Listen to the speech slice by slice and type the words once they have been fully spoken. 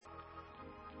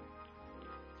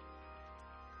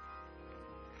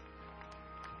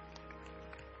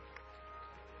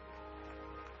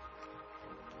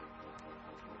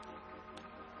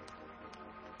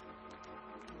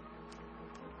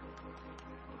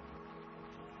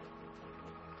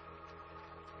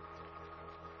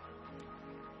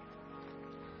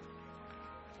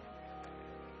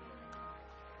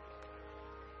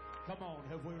Come on,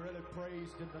 have we really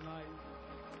praised Him tonight?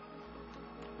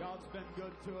 God's been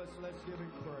good to us. Let's give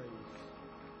Him praise.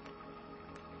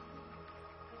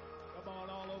 Come on,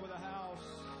 all over the house.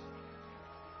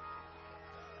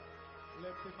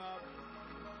 Lift Him up.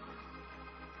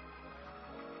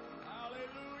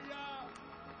 Hallelujah.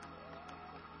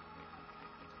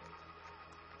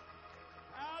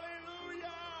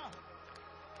 Hallelujah.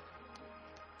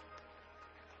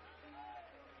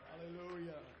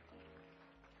 Hallelujah.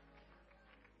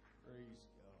 Praise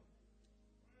God.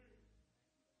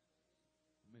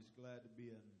 I'm just glad to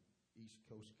be in East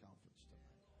Coast Conference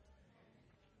tonight.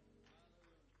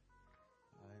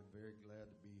 I am very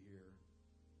glad to be here.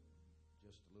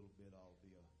 Just a little bit, I'll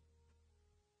be a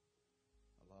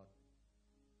lot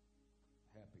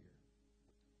happier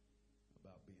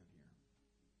about being here.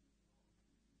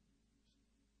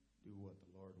 Just do what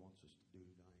the Lord wants us to do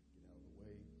tonight. Get out of the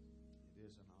way.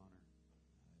 It is an honor.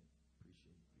 I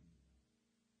appreciate the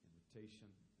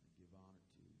invitation. I give honor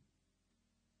to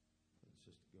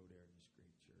Sister Godare in this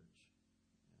great church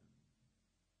and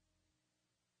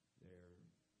their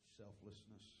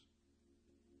selflessness.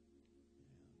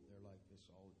 And they're like this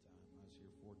all the time. I was here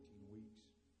 14 weeks.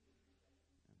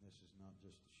 And this is not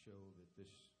just a show that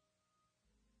this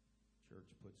church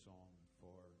puts on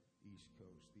for East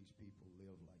Coast. These people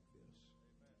live like this.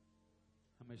 Amen.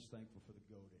 I'm just thankful for the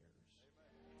Godares.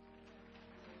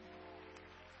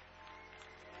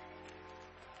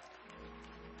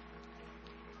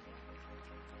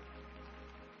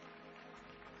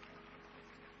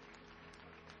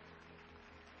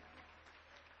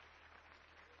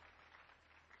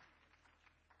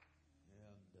 And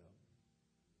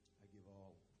I give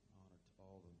all honor to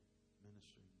all the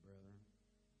ministering brethren,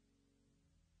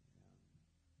 and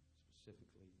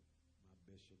specifically my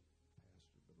bishop,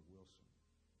 Pastor Brother Wilson.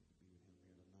 Good to be with him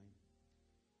here tonight.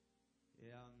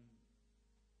 And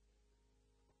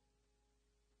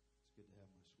it's good to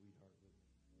have my sweetheart with me.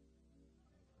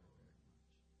 I love her very much.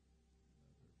 I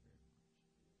love her very much.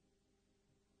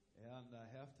 And I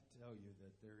have to tell you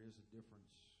that there is a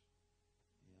difference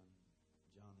in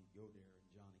Johnny Godare and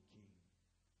Johnny King.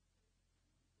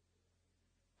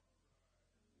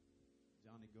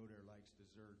 Johnny Godare likes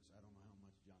desserts. I don't know how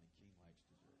much Johnny King likes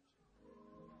desserts.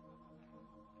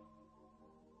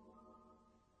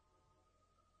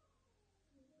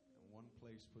 And one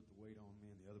place put the weight on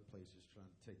me, and the other place is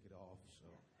trying to take it off. So,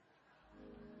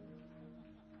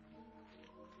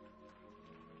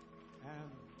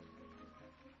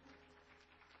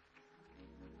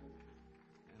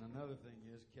 and another thing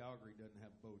is, Calgary doesn't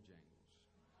have Bojangles.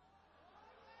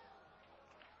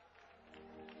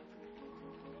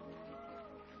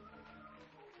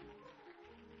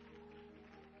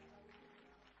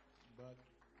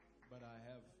 But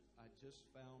I just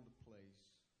found a place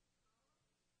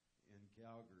in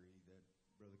Calgary that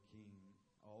Brother King,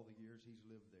 all the years he's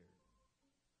lived there,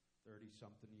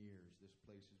 30-something years, this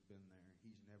place has been there.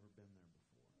 He's never been there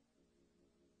before.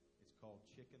 It's called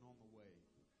Chicken on the Way.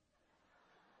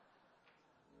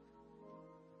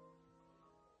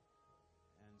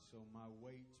 And so my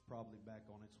weight's probably back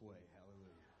on its way.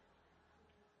 Hallelujah.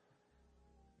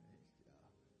 Praise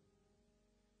God.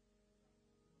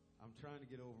 I'm trying to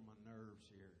get over my nerves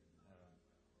here.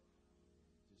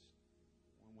 Just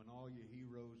when all your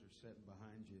heroes are sitting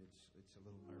behind you, it's a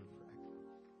little nerve-wracking.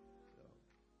 So,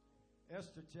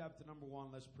 Esther chapter number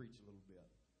 1. Let's preach a little bit.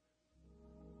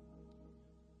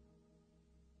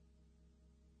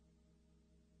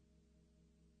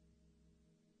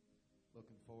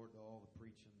 Looking forward to all the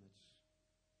preaching that's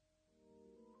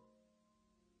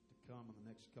to come in the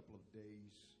next couple of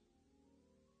days.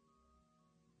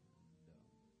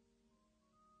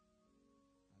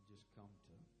 And I just come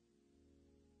to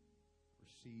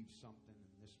receive something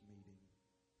in this meeting.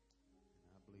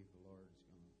 And I believe the Lord is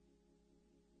going to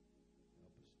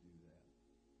help us do that.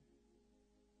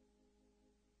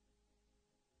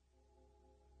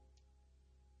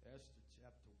 Esther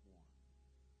chapter 1.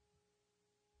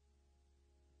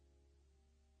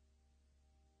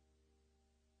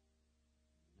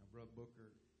 Now, Brother Booker,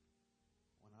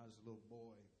 when I was a little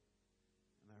boy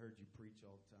and I heard you preach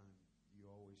all the time, you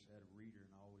always had a reader, and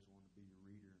I always wanted to be your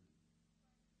reader.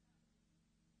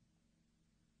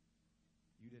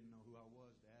 You didn't know who I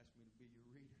was to ask me to be your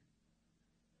reader.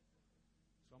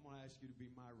 So I'm going to ask you to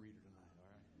be my reader tonight, all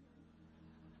right?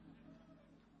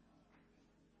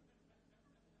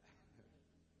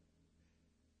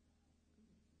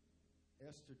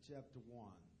 Esther chapter 1.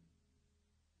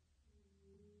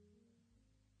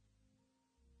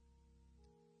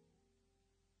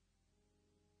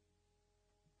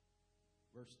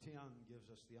 Verse 10 gives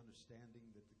us the understanding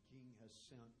that the king has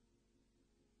sent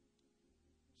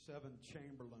 7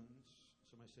 chamberlains,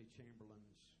 somebody say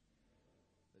chamberlains,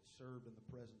 that served in the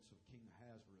presence of King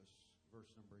Ahasuerus,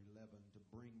 verse number 11, to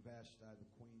bring Vashti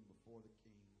the queen before the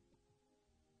king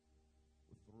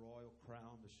with the royal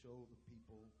crown to show the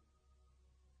people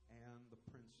and the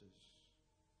princess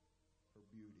her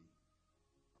beauty.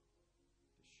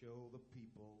 To show the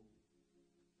people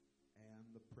and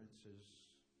the princess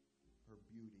her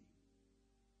beauty.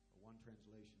 One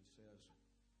translation says,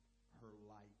 her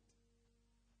light.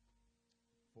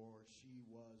 For she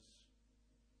was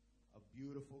of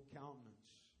beautiful countenance.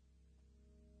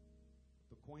 But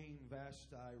the queen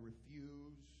Vashti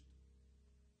refused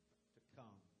to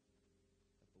come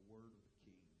at the word of the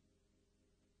king,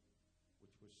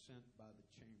 which was sent by the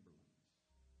chamberlains.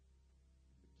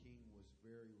 And the king was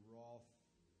very wroth,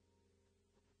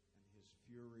 and his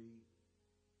fury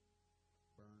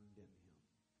burned in him.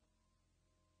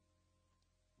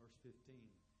 Verse 15.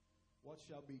 What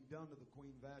shall be done to the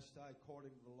queen Vashti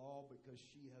according to the law, because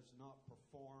she has not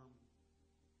performed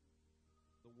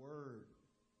the word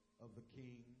of the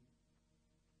king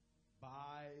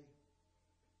by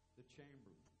the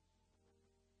chamberlain?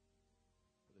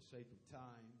 For the sake of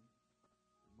time,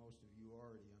 and most of you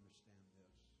already understand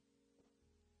this,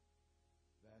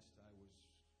 Vashti was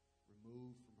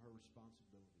removed from her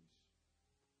responsibilities,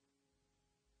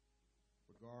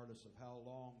 regardless of how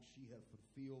long she had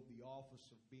fulfilled the office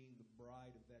of being the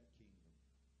bride of that kingdom.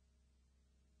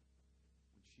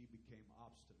 When she became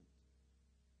obstinate,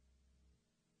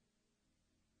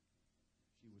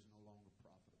 she was no longer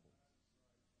profitable.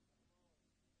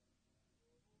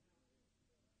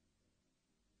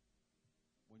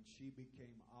 When she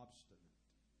became obstinate,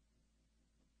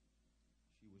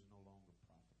 she was no longer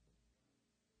profitable.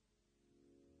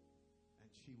 And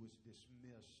she was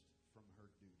dismissed from her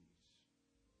duties.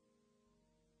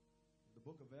 The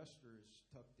book of Esther is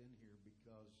tucked in here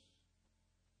because,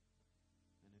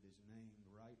 and it is named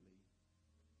rightly,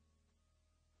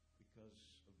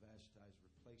 because of Vashti's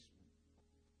replacement.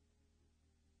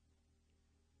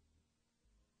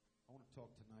 I want to talk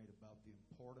tonight about the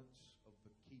importance of the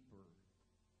keeper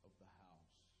of the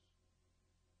house.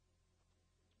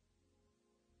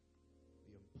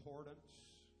 The importance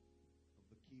of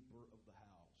the keeper of the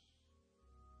house.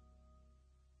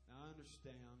 Now, I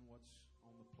understand what's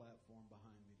on the platform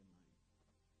behind me tonight.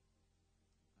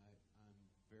 I'm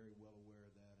very well aware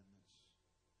of that, and it's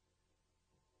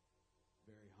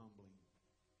very humbling,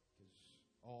 because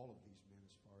all of these men,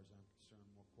 as far as I'm concerned,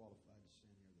 are more qualified to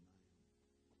stand here than I am.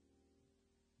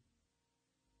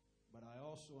 But I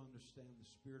also understand the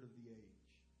spirit of the age.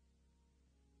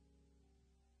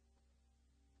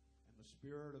 And the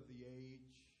spirit of the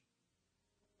age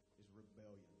is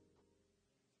rebellion.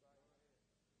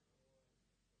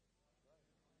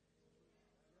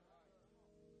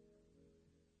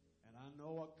 And I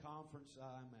know what conference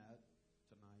I'm at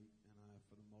tonight, and I,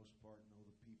 for the most part, know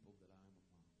the people that I'm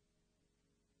among.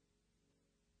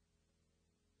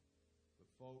 But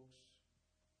folks,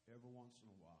 every once in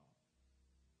a while,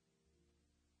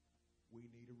 we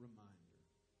need a reminder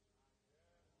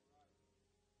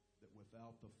that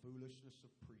without the foolishness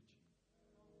of preaching,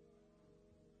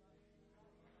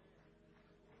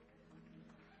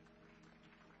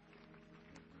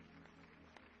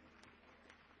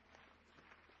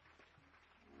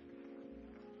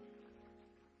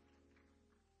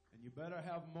 and you better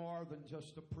have more than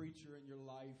just a preacher in your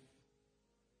life.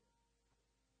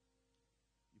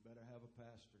 You better have a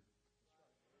pastor.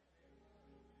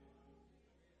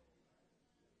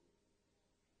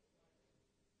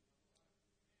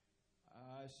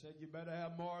 I said you better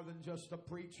have more than just a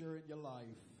preacher in your life.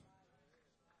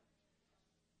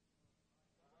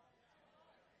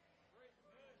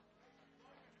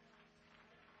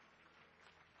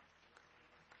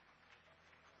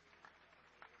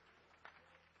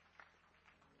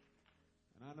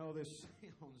 And I know this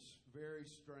sounds very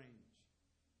strange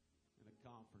in a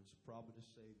conference, probably to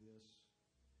say this,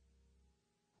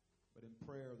 but in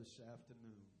prayer this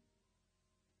afternoon,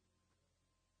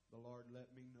 the Lord let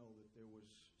me know that there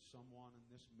was someone in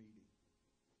this meeting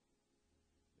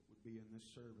that would be in this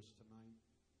service tonight.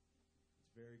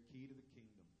 It's very key to the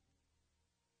kingdom.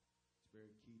 It's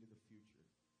very key to the future.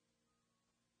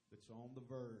 That's on the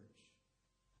verge.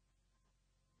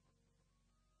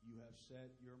 You have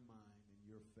set your mind and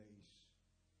your face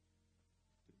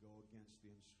to go against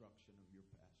the instruction of your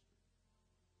pastor.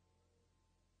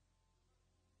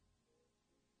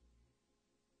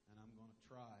 And I'm going to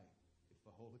try, if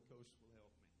the Holy Ghost will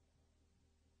help me,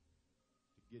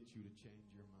 to get you to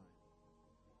change your mind.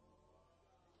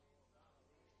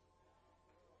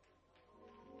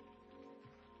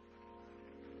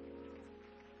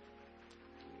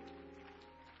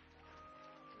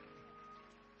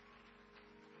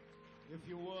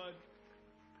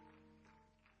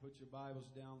 Put your Bibles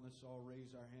down. Let's all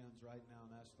raise our hands right now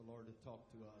and ask the Lord to talk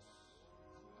to us.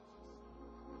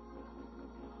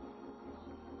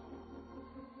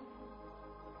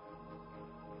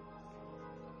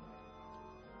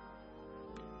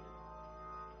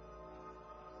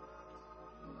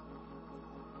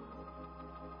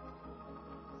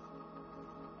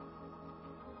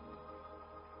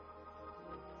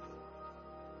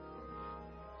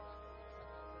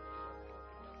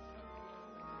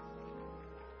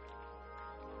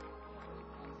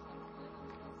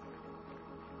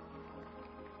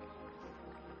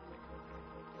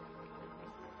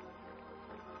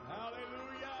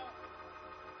 Hallelujah.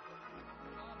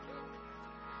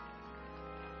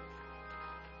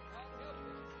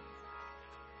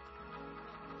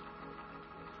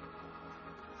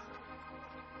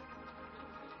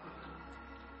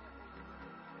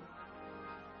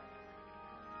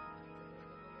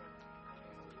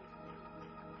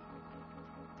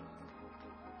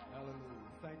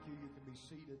 Thank you. You can be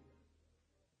seated.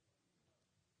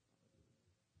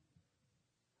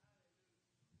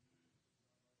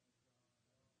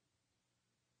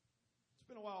 It's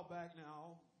been a while back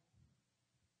now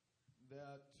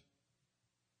that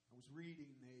I was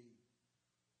reading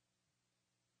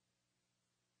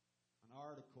an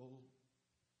article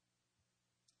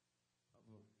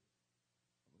of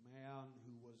a man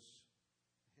who was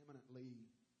eminently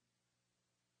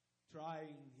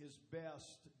trying his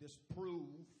best to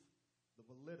disprove the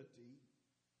validity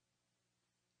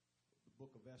of the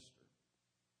book of Esther.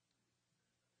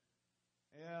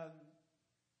 And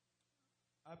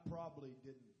I probably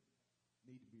didn't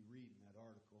need to be reading that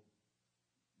article,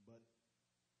 but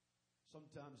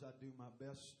sometimes I do my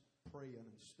best praying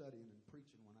and studying and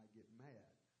preaching when I get mad.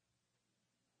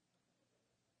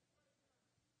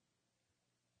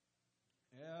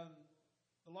 And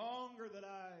the longer that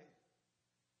I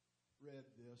read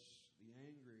this,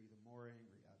 the more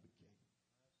angry I became.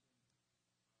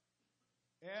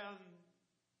 And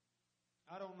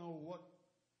I don't know what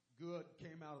good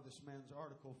came out of this man's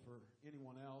article for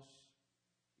anyone else,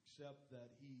 except that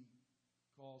he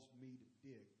caused me to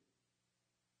dig,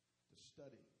 to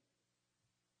study.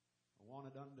 I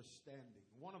wanted understanding.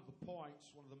 One of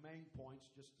the main points,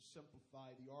 just to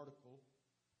simplify the article,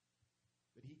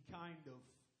 that he kind of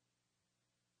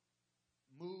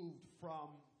moved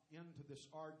from into this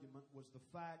argument was the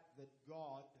fact that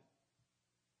God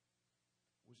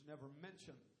was never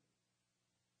mentioned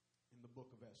in the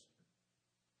book of Esther.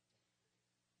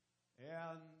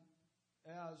 And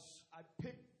as I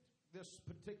picked this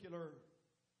particular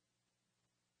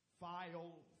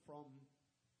file from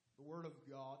the Word of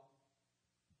God,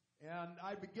 and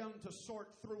I began to sort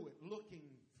through it, looking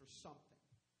for something.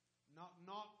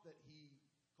 Not that he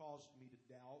caused me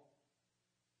to doubt,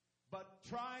 but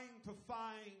trying to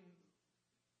find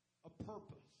a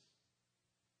purpose.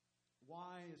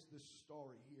 Why is this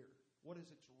story here? What is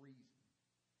its reason?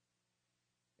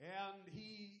 And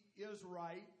he is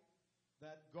right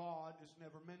that God is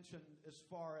never mentioned as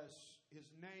far as his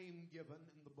name given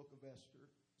in the book of Esther,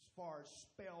 as far as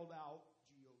spelled out,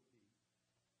 G-O-D.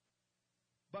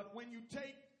 But when you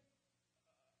take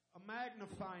a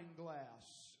magnifying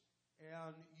glass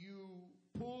and you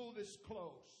pull this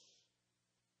close,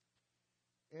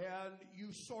 and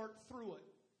you sort through it,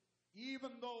 even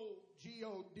though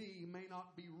G-O-D may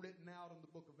not be written out in the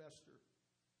book of Esther,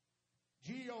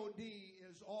 G-O-D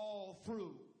is all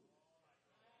through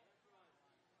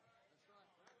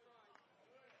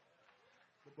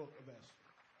the book of Esther.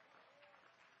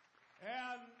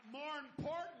 And more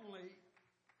importantly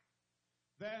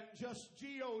than just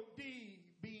G-O-D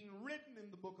being written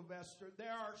in the book of Esther,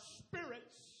 there are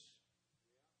spirits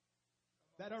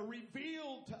that are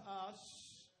revealed to us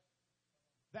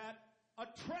that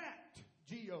attract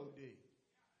G-O-D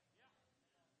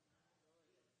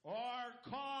or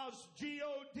cause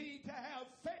G-O-D to have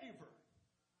favor.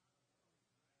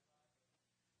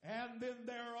 And then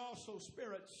there are also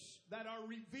spirits that are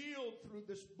revealed through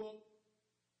this book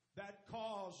that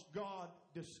cause God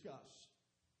disgust.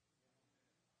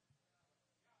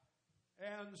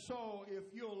 And so,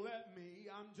 if you'll let me,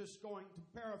 I'm just going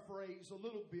to paraphrase a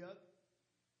little bit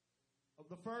of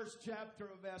the first chapter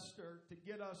of Esther to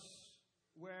get us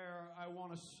where I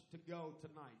want us to go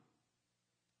tonight.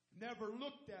 Never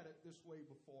looked at it this way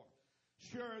before.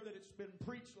 Sure that it's been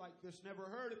preached like this. Never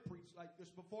heard it preached like this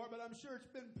before, but I'm sure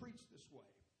it's been preached this way.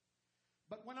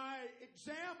 But when I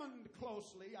examined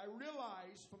closely, I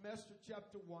realized from Esther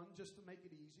chapter 1, just to make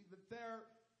it easy, that there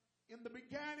in the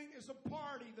beginning is a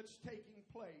party that's taking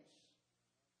place.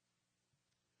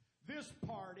 This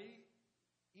party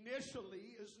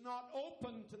initially is not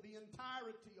open to the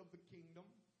entirety of the kingdom.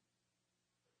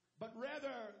 But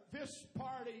rather, this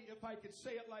party, if I could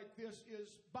say it like this,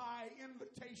 is by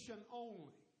invitation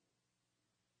only.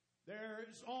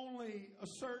 There's only a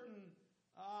certain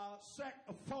sect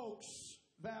of folks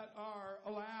that are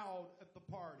allowed at the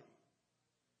party.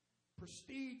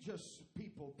 Prestigious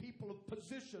people, people of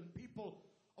position, people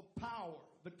of power.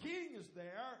 The king is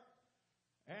there,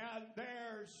 and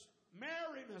there's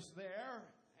merriness there,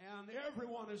 and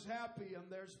everyone is happy, and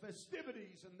there's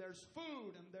festivities, and there's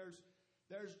food, and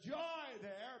there's joy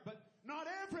there, but not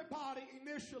everybody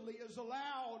initially is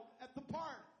allowed at the party.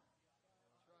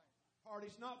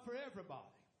 Party's not for everybody.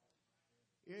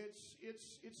 It's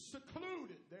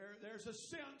secluded. There's a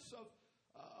sense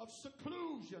of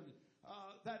seclusion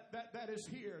that is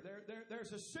here.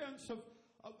 There's a sense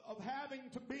of having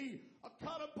to be a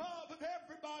cut above of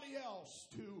everybody else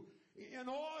in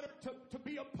order to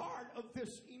be a part of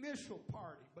this initial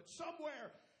party. But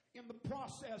somewhere in the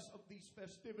process of these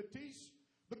festivities,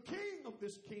 the king of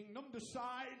this kingdom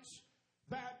decides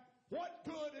that what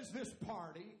good is this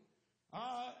party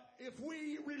if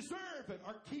we reserve it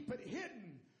or keep it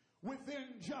hidden within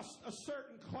just a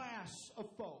certain class of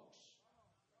folks.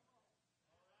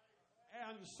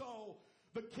 And so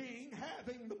the king,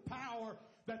 having the power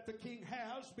that the king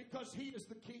has, because he is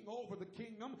the king over the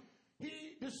kingdom,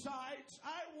 he decides,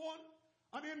 I want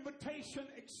an invitation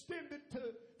extended to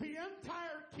the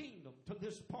entire kingdom to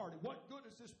this party. What good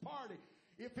is this party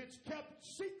if it's kept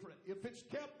secret, if it's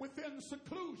kept within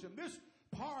seclusion? This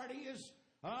party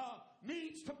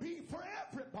needs to be for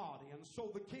everybody. And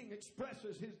so the king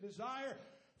expresses his desire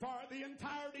for the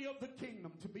entirety of the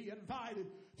kingdom to be invited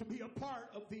to be a part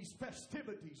of these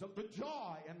festivities, of the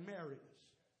joy and merriness.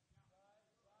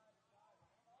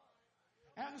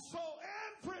 And so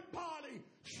everybody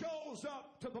shows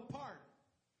up to the party.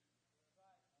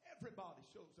 Everybody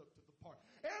shows up to the party.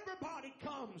 Everybody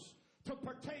comes to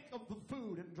partake of the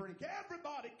food and drink.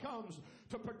 Everybody comes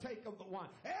to partake of the wine.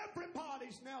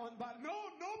 Everybody's now invited.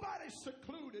 Nobody's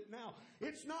secluded now.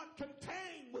 It's not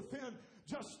contained within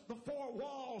just the four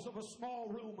walls of a small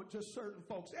room with just certain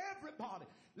folks. Everybody,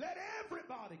 let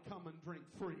everybody come and drink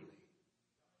freely.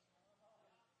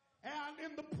 And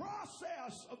in the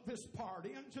process of this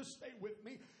party, and just stay with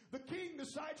me, the king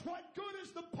decides, what good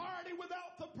is the party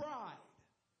without the bride?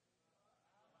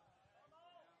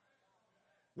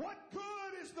 What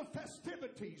good is the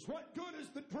festivities? What good is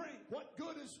the drink? What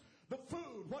good is the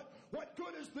food? What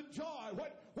good is the joy?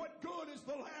 What good is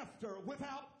the laughter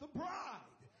without the bride?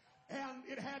 And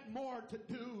it had more to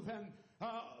do than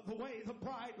the way the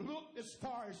bride looked as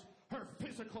far as her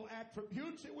physical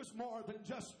attributes. It was more than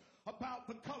just about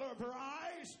the color of her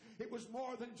eyes. It was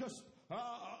more than just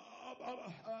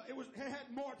it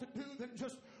had more to do than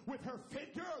just with her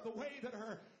figure, the way that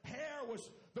her hair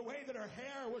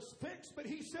was fixed. But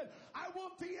he said, I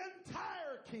want the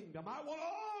entire kingdom. I want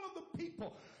all of the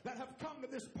people that have come to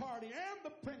this party and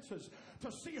the princess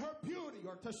to see her beauty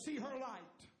or to see her light.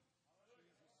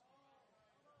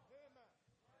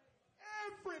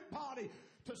 Everybody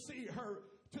to see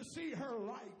her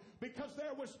light, because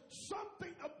there was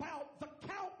something about the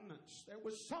countenance. There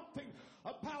was something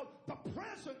about the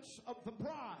presence of the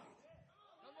bride.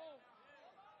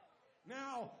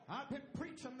 Now, I've been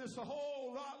preaching this a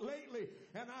whole lot lately,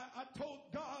 and I told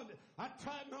God I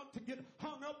tried not to get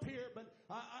hung up here, but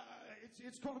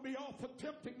it's going to be awful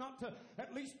tempting not to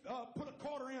at least put a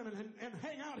quarter in and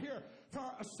hang out here for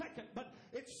a second. But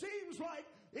it seems like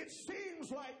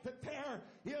that there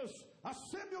is a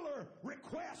similar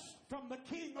request from the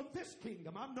king of this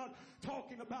kingdom. I'm not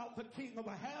talking about the king of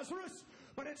Ahasuerus,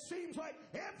 but it seems like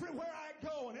everywhere I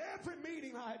go and every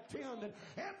meeting I attend and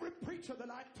every preacher that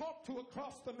I talk to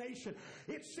across the nation,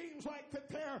 it seems like that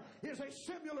there is a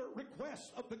similar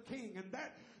request of the king, and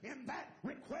that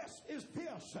request is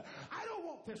this: I don't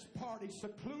want this party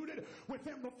secluded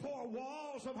within the four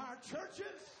walls of our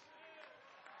churches.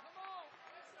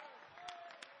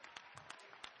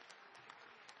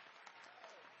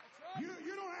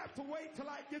 You don't have to wait till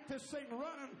I get this thing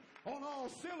running on all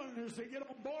cylinders to get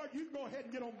on board. You can go ahead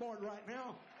and get on board right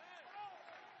now.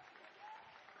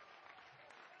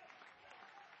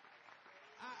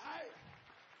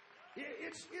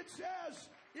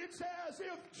 It's as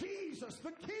if Jesus,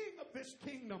 the king of this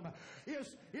kingdom,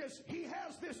 he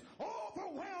has this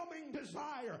overwhelming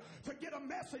desire to get a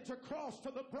message across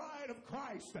to the bride of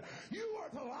Christ. You are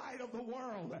the light of the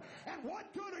world. And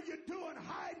what good are you doing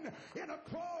hiding in a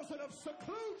closet of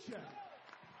seclusion?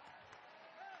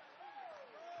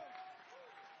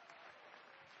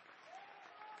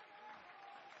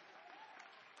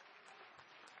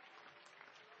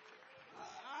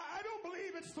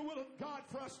 It's the will of God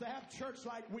for us to have church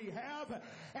like we have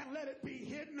and let it be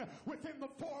hidden within the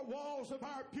four walls of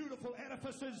our beautiful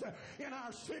edifices in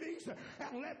our cities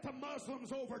and let the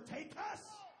Muslims overtake us?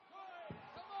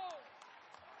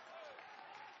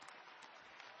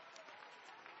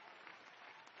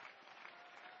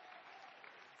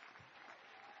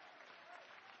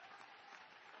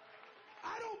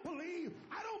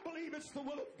 I don't believe it's the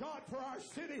will of God for our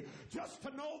city just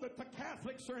to know that the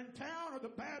Catholics are in town, or the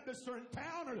Baptists are in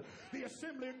town, or the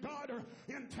Assembly of God are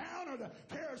in town, or the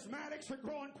Charismatics are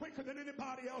growing quicker than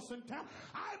anybody else in town.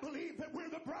 I believe that we're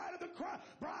the bride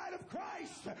of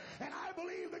Christ, and I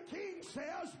believe the King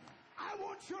says, I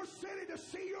want your city to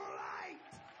see your light.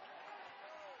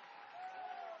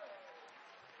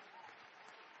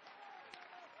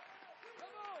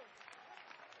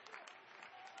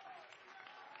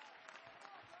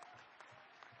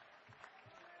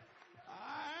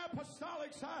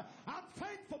 Apostolics, I'm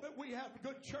thankful that we have a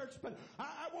good church, but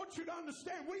I want you to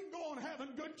understand we can go on having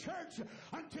good church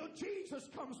until Jesus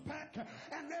comes back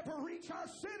and never reach our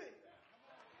city.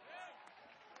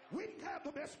 We can have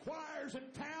the best choirs in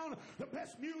town, the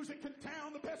best music in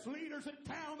town, the best leaders in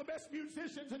town, the best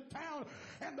musicians in town,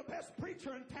 and the best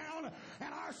preacher in town,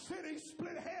 and our city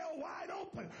split hell wide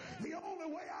open. The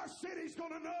only way our city's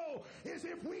going to know is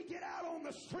if we get out on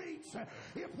the streets,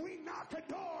 if we knock a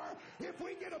door, if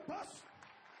we get a bus.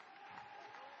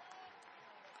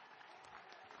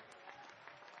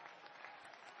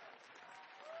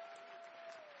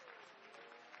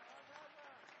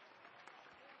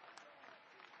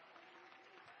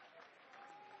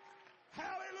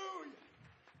 Hallelujah.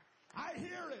 I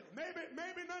hear it. Maybe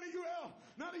none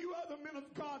of you other men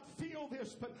of God feel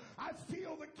this, but I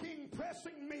feel the King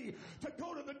pressing me to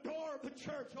go to the door of the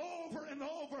church over and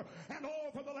over and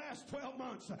over the last 12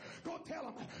 months. Go tell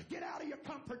them, get out of your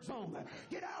comfort zone.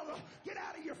 Get out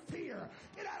of your fear.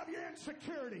 Get out of your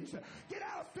insecurities. Get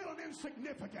out of feeling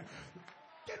insignificant.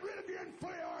 Get rid of your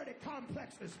inferiority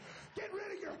complexes. Get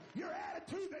rid of your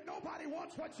attitude that nobody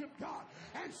wants what you've got.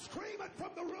 And scream it from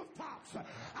the rooftops.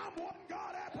 I'm one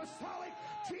God, apostolic,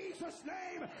 Jesus'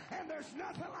 name, and there's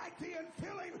nothing like the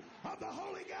infilling of the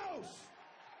Holy Ghost.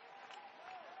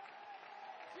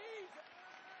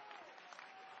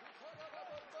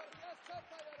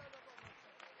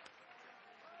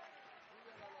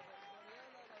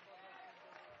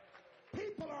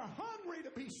 People are hungry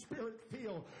to be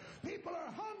Spirit-filled. People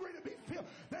are hungry to be filled.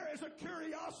 There is a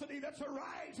curiosity that's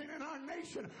arising in our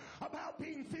nation about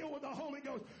being filled with the Holy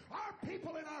Ghost. Our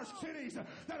people in our cities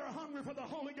that are hungry for the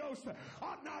Holy Ghost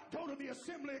ought not go to the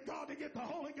Assembly of God to get the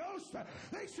Holy Ghost.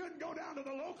 They shouldn't go down to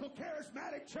the local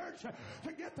charismatic church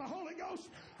to get the Holy Ghost.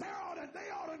 They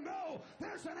ought to know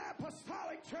there's an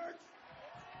apostolic church.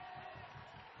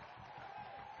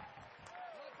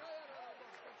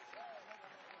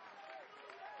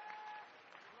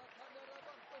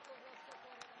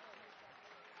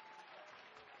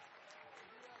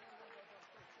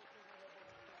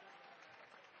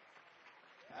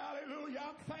 Hallelujah.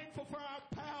 I'm thankful for our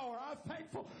power. I'm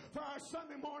thankful for our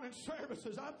Sunday morning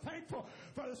services. I'm thankful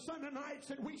for the Sunday nights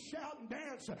that we shout and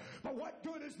dance. But what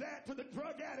good is that to the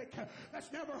drug addict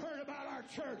that's never heard about our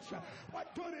church?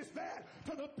 What good is that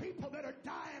to the people that are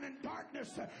dying in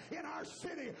darkness in our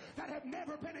city that have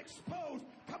never been exposed?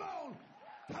 Come on.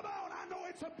 Come on, I know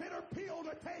it's a bitter pill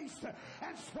to taste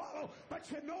and swallow, but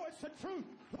you know it's the truth.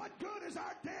 What good is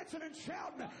our dancing and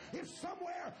shouting if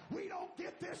somewhere we don't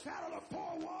get this out of the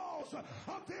four walls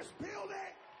of this building?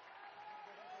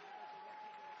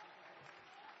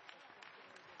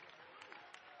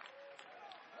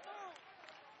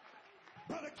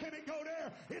 Brother Kenny, go there.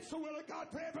 It's the will of God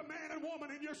for every man and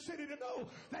woman in your city to know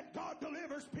that God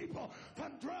delivers people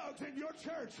from drugs in your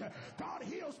church. God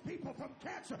heals people from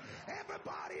cancer.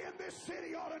 Everybody in this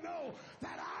city ought to know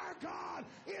that our God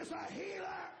is a healer.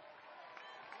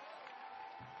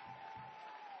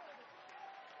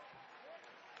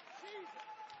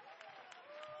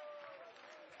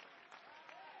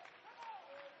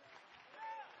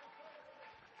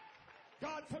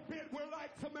 God forbid we're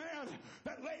like the man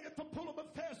that laid at the pool of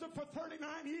Bethesda for 39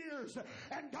 years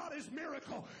and got his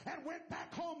miracle and went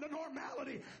back home to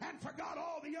normality and forgot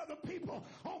all the other people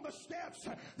on the steps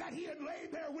that he had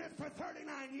laid there with for 39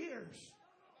 years.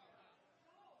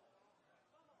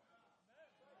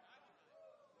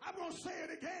 I'm going to say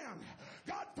it again.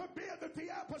 God forbid that the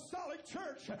apostolic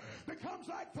church becomes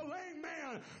like the lame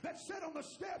man that sat on the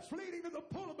steps leading to the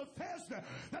pool of Bethesda,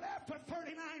 that after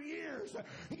 39 years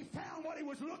he found what he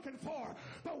was looking for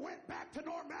but went back to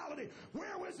normality.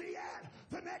 Where was he at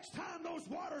the next time those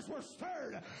waters were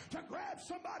stirred to grab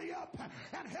somebody up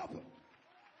and help him?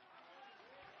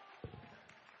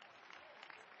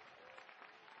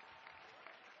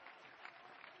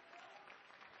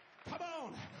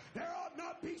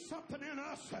 something in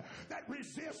us that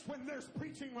resists when there's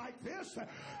preaching like this.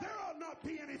 There ought not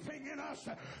be anything in us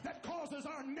that causes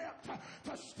our neck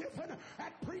to stiffen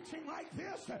at preaching like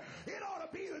this. It ought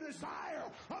to be the desire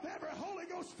of every Holy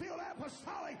Ghost-filled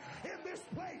apostolic in this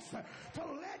place to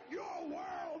let your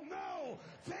world know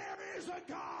there is a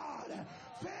God.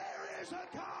 There is a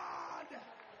God.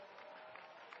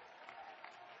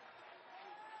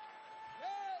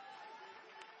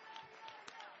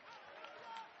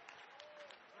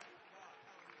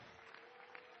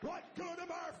 What good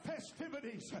of our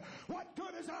festivities? What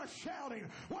good is our shouting?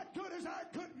 What good is our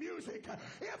good music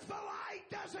if the light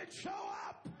doesn't show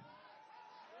up?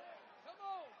 Come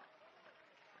on.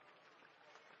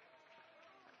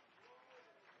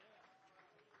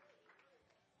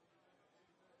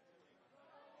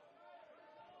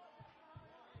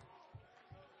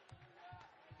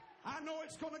 I know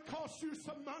it's going to cost you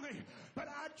some money, but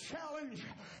I challenge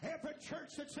every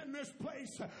church that's in this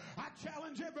place. I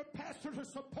challenge every pastor to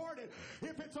support it.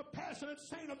 If it's a passionate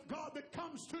saint of God that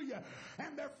comes to you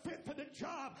and they're fit for the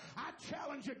job, I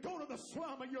challenge you, go to the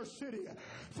slum of your city.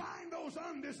 Find those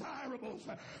undesirables.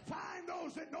 Find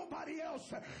those that nobody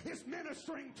else is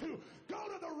ministering to. Go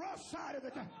to the rough side of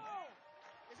the town.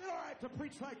 Is it all right to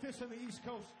preach like this in the East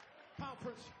Coast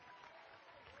Conference?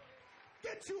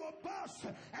 Get you a bus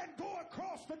and go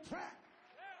across the track.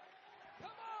 Come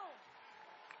on.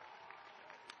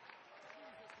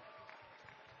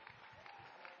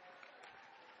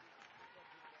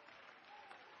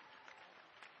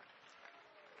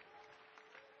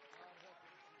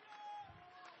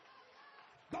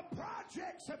 The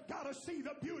projects have got to see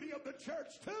the beauty of the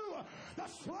church too. The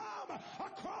slum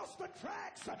across the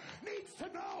tracks needs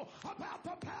to know about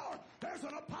the power. There's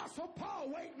an Apostle Paul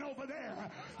waiting over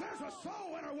there. There's a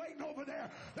soul winner waiting over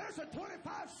there. There's a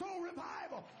 25 soul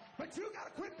revival. But you got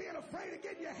to quit being afraid of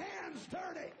getting your hands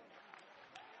dirty.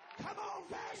 Come on,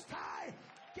 Vast High.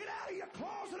 Get out of your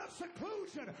closet of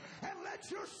seclusion and let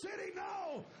your city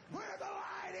know where the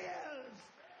light is.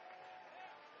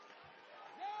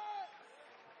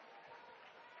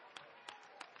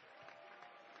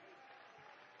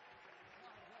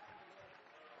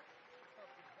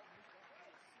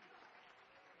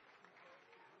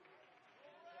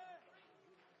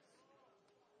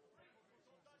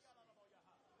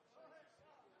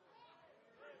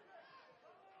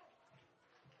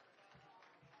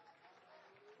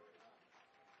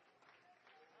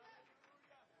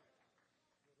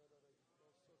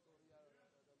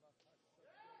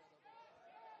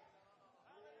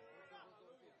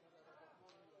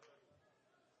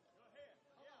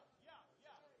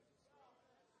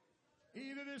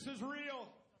 Either this is real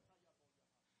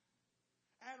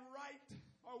and right,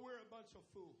 or we're a bunch of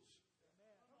fools.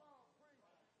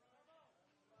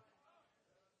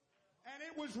 And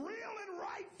it was real and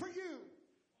right for you.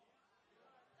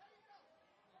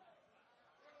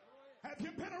 Have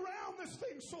you been around this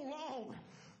thing so long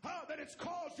that it's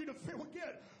caused you to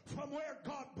forget from where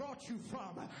God brought you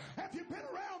from? Have you been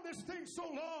around this thing so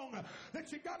long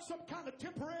that you got some kind of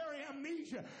temporary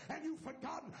amnesia and you've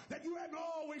forgotten that you hadn't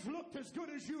always looked as good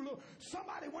as you look?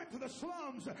 Somebody went to the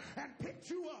slums and picked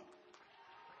you up.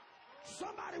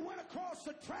 Somebody went across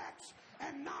the tracks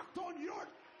and knocked on your...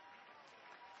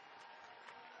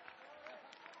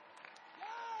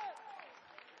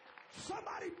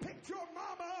 Somebody picked your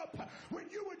mama up when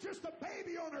you were just a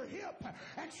baby on her hip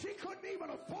and she couldn't even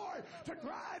afford to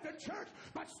drive to church.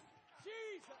 But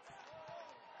Jesus.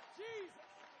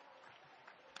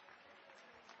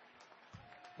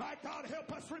 My God,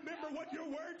 help us remember what your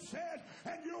word said.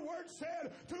 And your word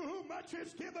said, to whom much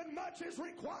is given, much is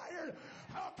required.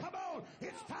 Oh, come on.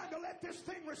 It's time to let this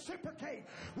thing reciprocate.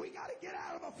 We got to get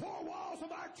out of the four walls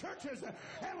of our churches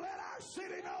and let our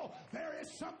city know there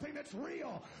is something that's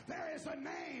real. There is a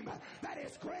name that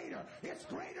is greater. It's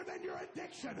greater than your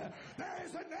addiction. There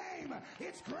is a name.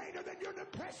 It's greater than your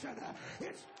depression.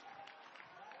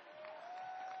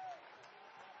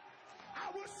 I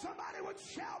wish somebody would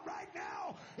shout right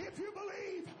now if you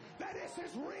believe that this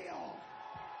is real.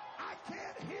 I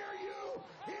can't hear you.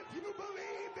 If you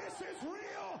believe this is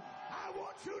real, I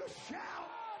want you to shout.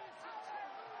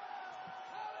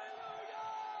 Hallelujah.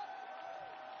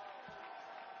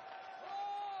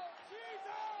 Oh,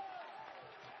 Jesus.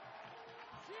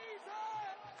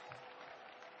 Jesus.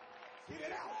 Get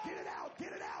it out, get it out,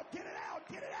 get it out, get it out,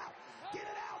 get it out, get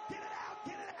it out, get it out,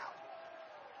 get it out.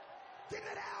 Get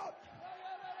it out.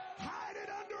 Hide it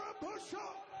under a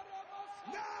bushel.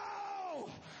 No,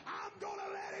 I'm going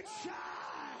to let it shine.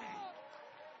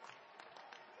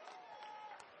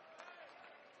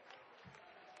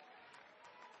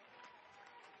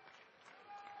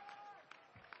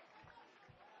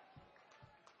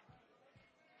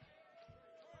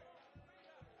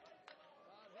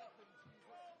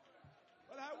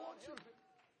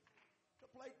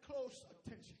 close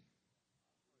attention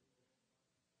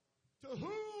to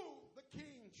who the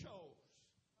king chose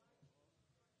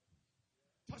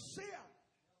to sin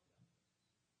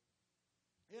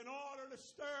in order to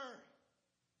stir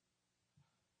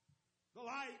the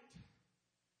light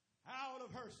out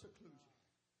of her seclusion.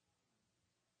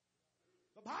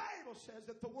 The Bible says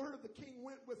that the word of the king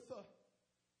went with the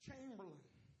chamberlain.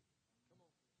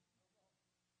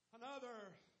 Another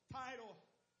title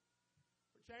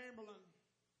for chamberlain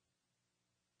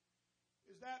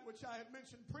is that which I had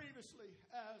mentioned previously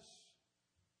as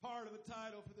part of the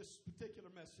title for this particular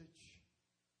message.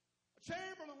 A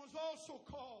chamberlain was also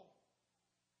called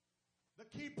the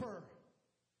keeper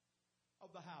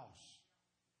of the house.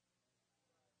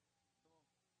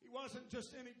 He wasn't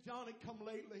just any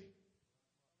Johnny-come-lately.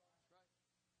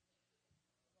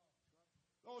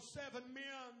 Those 7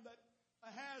 men that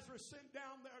Ahasuerus sent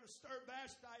down there to stir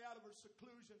Vashti out of her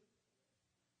seclusion,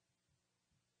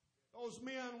 those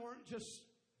men weren't just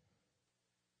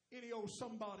any old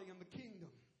somebody in the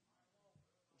kingdom.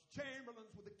 Those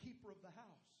chamberlains were the keeper of the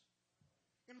house.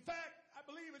 In fact, I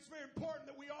believe it's very important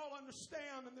that we all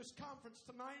understand in this conference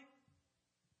tonight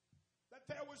that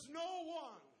there was no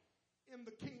one in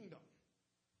the kingdom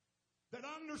that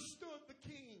understood the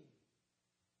king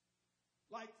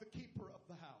like the keeper of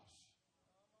the house.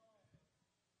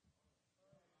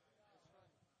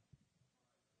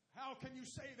 How can you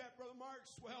say that, Brother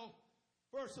Marks? Well,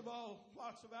 first of all,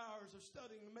 lots of hours of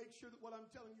studying to make sure that what I'm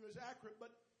telling you is accurate.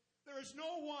 But there is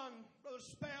no one, Brother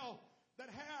Spell,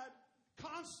 that had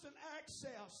constant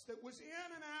access, that was in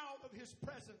and out of his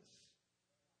presence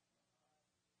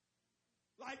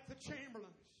like the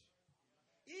chamberlains.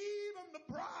 Even the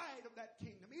bride of that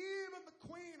kingdom, even the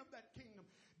queen of that kingdom,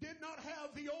 did not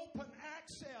have the open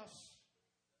access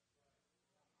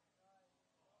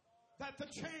that the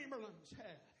chamberlains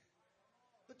had.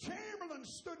 The chamberlain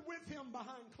stood with him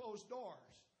behind closed doors.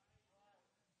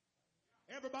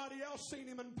 Everybody else seen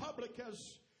him in public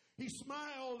as he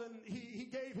smiled and he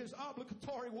gave his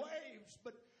obligatory waves.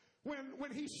 But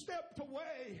when he stepped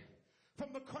away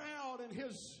from the crowd and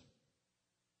his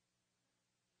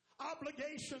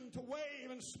obligation to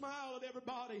wave and smile at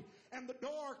everybody, and the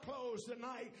door closed at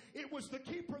night, it was the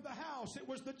keeper of the house, it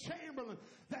was the chamberlain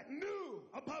that knew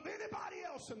above anybody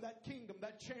else in that kingdom.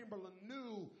 That chamberlain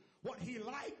knew what he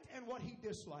liked and what he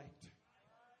disliked.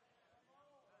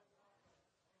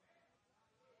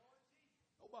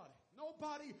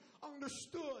 Nobody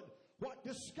understood what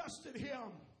disgusted him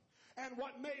and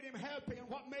what made him happy and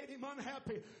what made him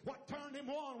unhappy, what turned him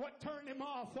on, what turned him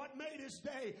off, what made his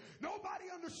day. Nobody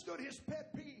understood his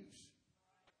pet peeves.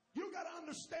 You got to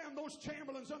understand, those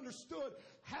chamberlains understood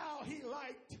how he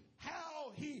liked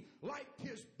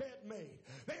his bed made.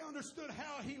 They understood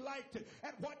how he liked it,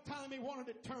 at what time he wanted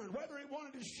it turned, whether he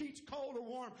wanted his sheets cold or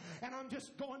warm. And I'm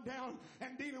just going down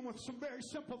and dealing with some very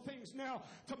simple things now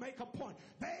to make a point.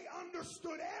 They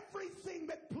understood everything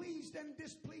that pleased and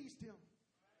displeased him.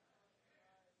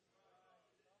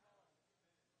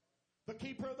 The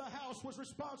keeper of the house was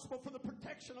responsible for the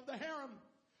protection of the harem.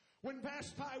 When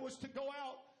Vashti was to go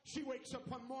out, she wakes up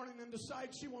one morning and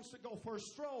decides she wants to go for a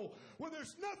stroll. Well,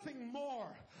 there's nothing more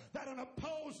that an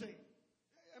opposing,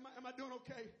 am I doing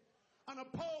okay? An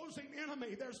opposing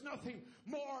enemy, there's nothing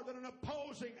more that an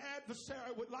opposing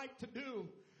adversary would like to do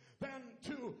than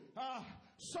to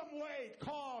some way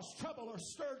cause trouble or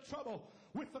stir trouble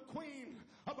with the queen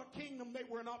of a kingdom they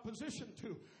were in opposition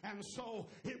to. And so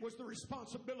it was the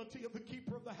responsibility of the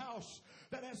keeper of the house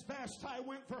that as Vashti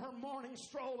went for her morning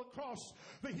stroll across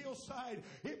the hillside,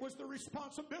 it was the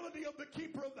responsibility of the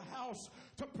keeper of the house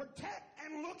to protect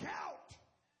and look out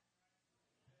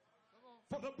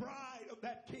for the bride of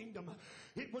that kingdom.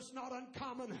 It was not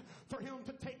uncommon for him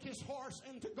to take his horse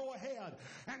and to go ahead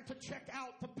and to check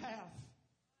out the path,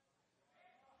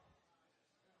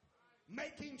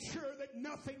 making sure that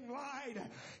nothing lied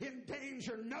in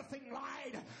danger, nothing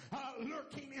lied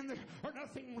lurking in the, or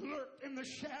nothing lurked in the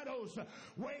shadows,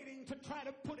 waiting to try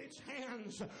to put its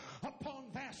hands upon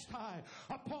Vashti,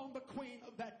 upon the queen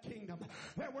of that kingdom.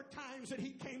 There were times that he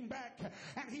came back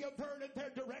and he averted their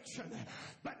direction,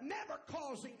 but never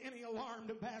causing any alarm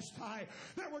to Vashti.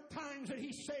 There were times that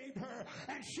he saved her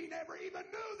and she never even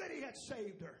knew that he had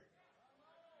saved her.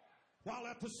 while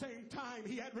at the same time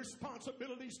he had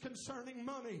responsibilities concerning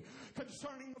money,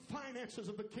 concerning the finances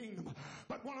of the kingdom.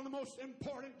 But one of the most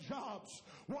important jobs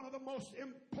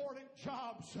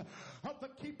of the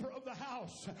keeper of the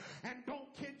house, and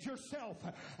don't kid yourself,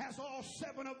 as all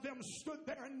 7 of them stood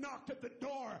there and knocked at the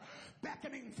door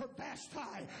beckoning for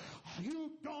Vashti,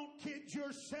 you don't kid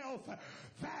yourself,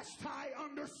 Vashti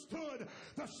understood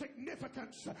the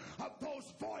significance of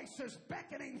those voices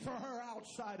beckoning for her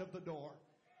outside of the door.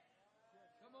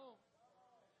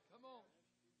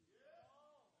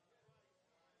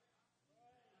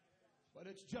 But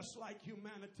it's just like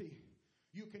humanity.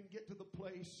 You can get to the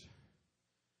place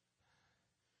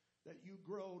that you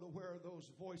grow to where those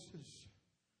voices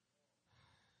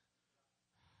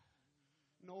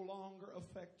no longer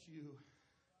affect you.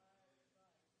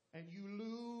 And you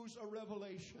lose a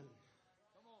revelation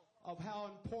of how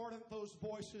important those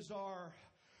voices are.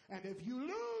 And if you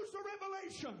lose the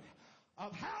revelation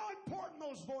of how important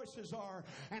those voices are,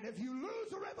 and if you lose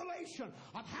the revelation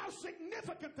of how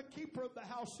significant the keeper of the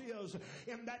house is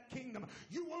in that kingdom,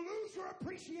 you will lose your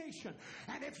appreciation.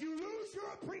 And if you lose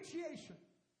your appreciation,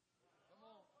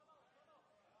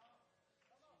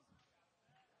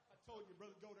 I told you,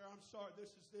 Brother Go there, I'm sorry, this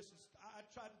is I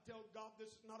tried to tell God this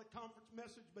is not a conference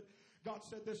message, but God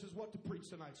said this is what to preach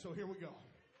tonight, so here we go.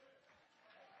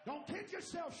 Don't kid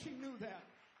yourself, she knew that.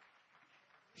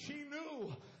 She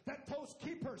knew that those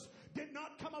keepers did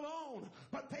not come alone,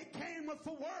 but they came with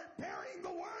the word, bearing the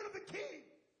word of the king.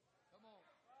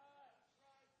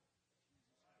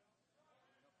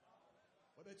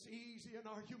 But it's easy in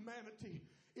our humanity,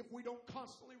 if we don't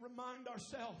constantly remind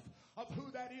ourselves of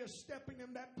who that is stepping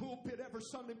in that pulpit every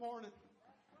Sunday morning.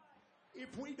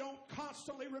 If we don't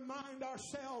constantly remind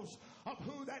ourselves of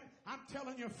who that, I'm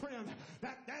telling you, friend,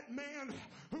 that man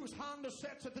whose Honda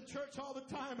sets at the church all the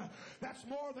time, that's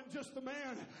more than just the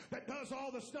man that does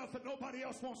all the stuff that nobody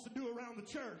else wants to do around the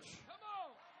church. Come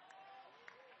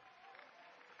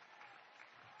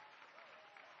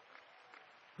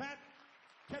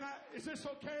on. Is this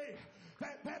okay?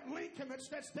 That Lincoln that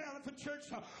sits down at the church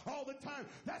all the time,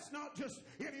 that's not just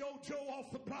any old Joe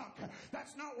off the block.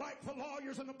 That's not like the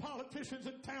lawyers and the politicians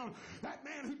in town. That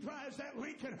man who drives that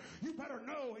Lincoln, you better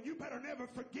know and you better never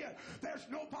forget, there's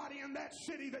nobody in that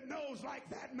city that knows like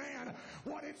that man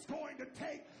what it's going to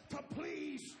take to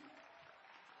please.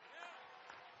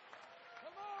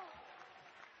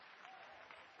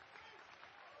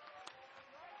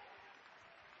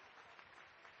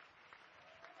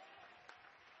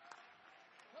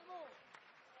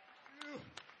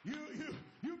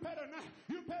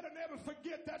 You better never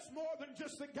forget that's more than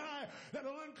just the guy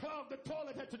that'll unclog the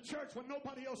toilet at the church when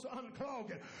nobody else will unclog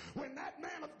it. When that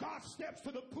man of God steps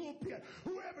to the pulpit,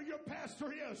 whoever your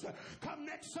pastor is, come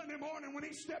next Sunday morning when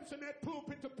he steps in that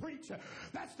pulpit to preach,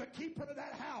 that's the keeper of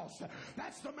that house.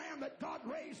 That's the man that God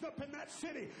raised up in that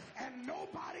city. And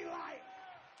nobody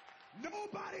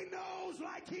knows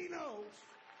like he knows.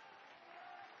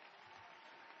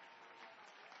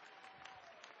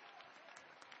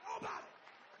 Nobody.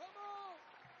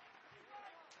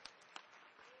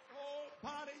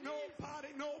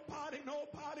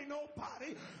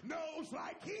 Nobody knows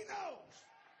like he knows.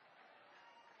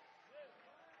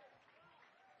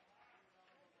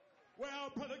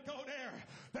 Well, Brother Go there,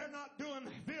 they're not doing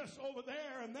this over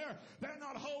there, and they're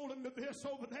not holding to this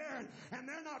over there, and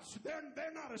they're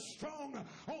not as strong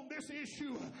on this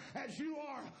issue as you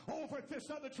are over at this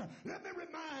other church. Let me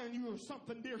remind you of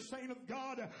something, dear saint of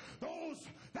God.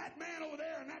 That man over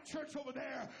there and that church over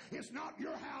there is not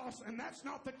your house, and that's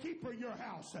not the keeper of your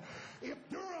house. If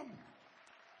Durham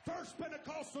First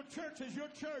Pentecostal Church is your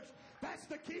church, that's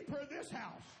the keeper of this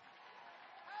house.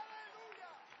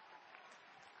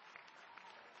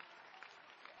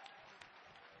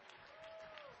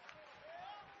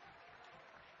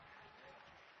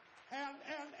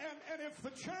 And if the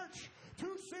church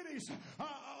 2 cities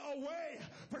away,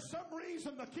 for some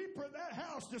reason the keeper of that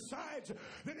house decides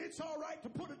that it's all right to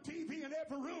put a TV in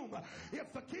every room,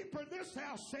 if the keeper of this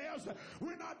house says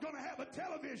we're not going to have a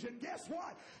television, guess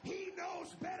what? He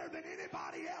knows better than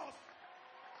anybody else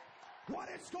what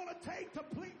it's going to take to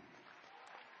please.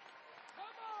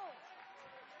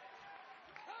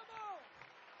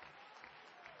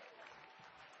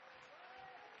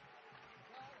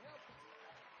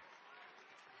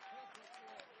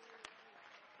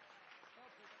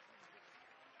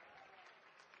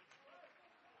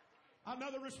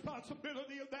 Another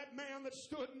responsibility of that man that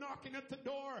stood knocking at the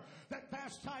door, that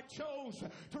Vashti chose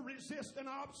to resist in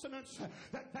obstinance,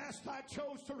 that Vashti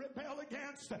chose to rebel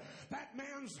against. That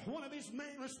man's, one of his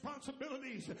main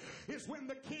responsibilities is when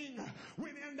the king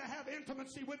went in to have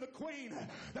intimacy with the queen,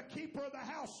 the keeper of the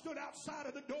house stood outside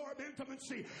of the door of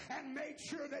intimacy and made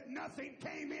sure that nothing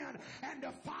came in and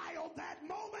defiled that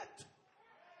moment.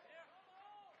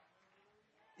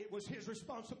 It was his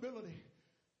responsibility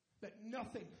that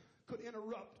nothing could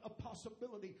interrupt a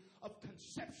possibility of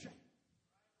conception.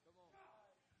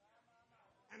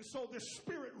 And so the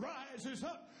Spirit rises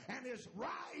up and is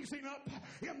rising up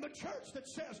in the church that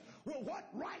says, well, what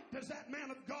right does that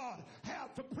man of God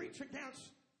have to preach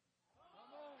against?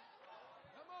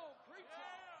 Come on, preach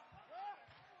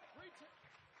it. Preach it.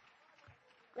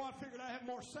 Well, I figured I had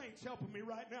more saints helping me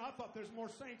right now. I thought there's more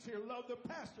saints here who love the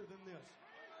pastor than this.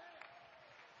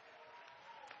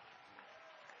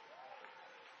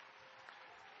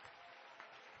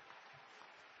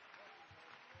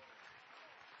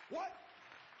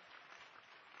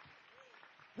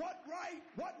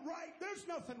 What right? There's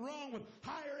nothing wrong with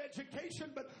higher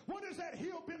education, but what is that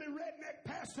hillbilly redneck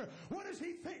pastor? What does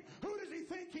he think? Who does he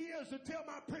think he is to tell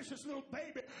my precious little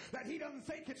baby that he doesn't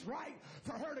think it's right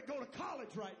for her to go to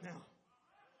college right now?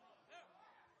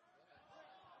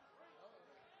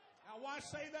 Now, why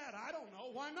say that? I don't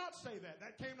know. Why not say that?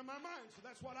 That came to my mind, so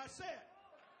that's what I said.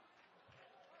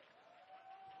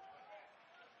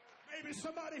 Maybe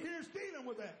somebody here is dealing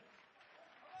with that.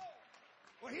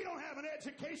 Well, he don't have an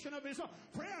education of his own.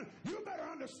 Friend, you better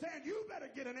understand, you better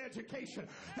get an education.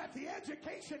 That the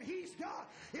education he's got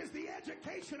is the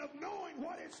education of knowing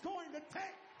what it's going to take.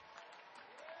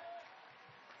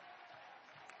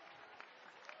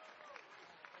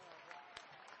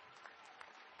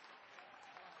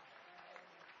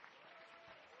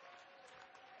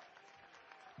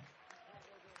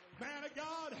 Man of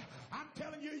God, I'm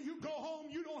telling you, you go home,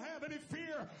 you don't have any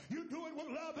fear. You do it with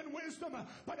love and wisdom.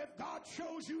 But if God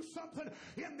shows you something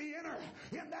in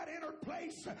that inner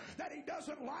place that he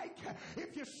doesn't like,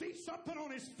 if you see something on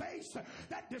his face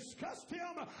that disgusts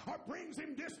him or brings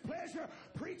him displeasure,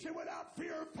 preach it without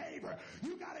fear or favor.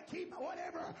 You got to keep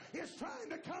whatever is trying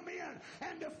to come in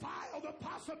and defile the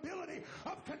possibility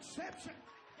of conception.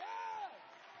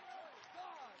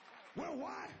 Well,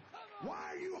 why? Why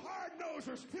are you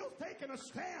hard-nosers still taking a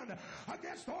stand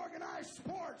against organized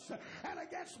sports and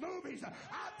against movies?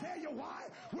 I'll tell you why.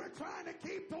 We're trying to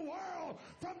keep the world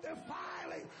from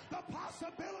defiling the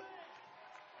possibility.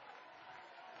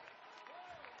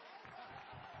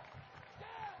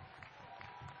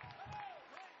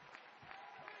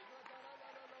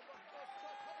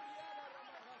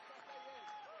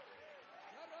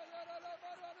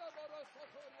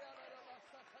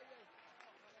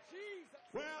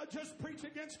 Well, just preach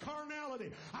against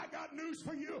carnality. I got news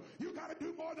for you. You got to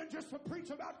do more than just to preach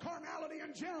about carnality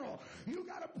in general. You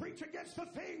got to preach against the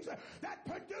things that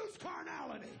produce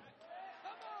carnality.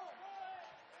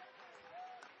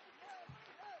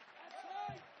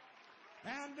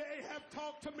 And they have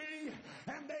talked to me,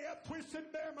 and they have twisted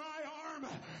my arm,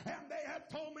 and they have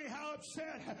told me how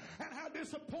upset and how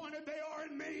disappointed they are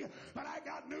in me. But I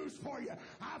got news for you.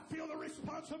 I feel the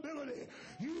responsibility.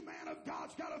 You, man of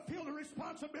God's got to feel the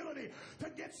responsibility to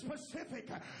get specific.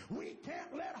 We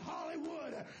can't let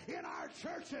Hollywood in our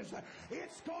churches.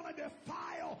 It's going to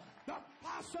defile the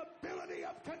possibility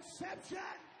of conception.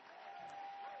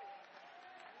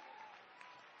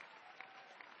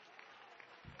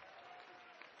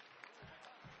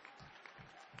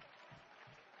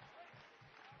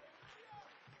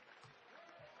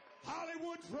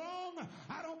 Hollywood's wrong.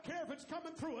 I don't care if it's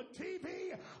coming through a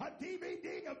TV, a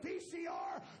DVD, a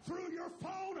VCR, through your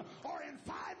phone, or in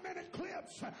 5-minute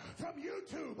clips from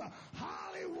YouTube.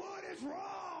 Hollywood is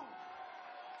wrong.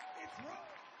 It's wrong.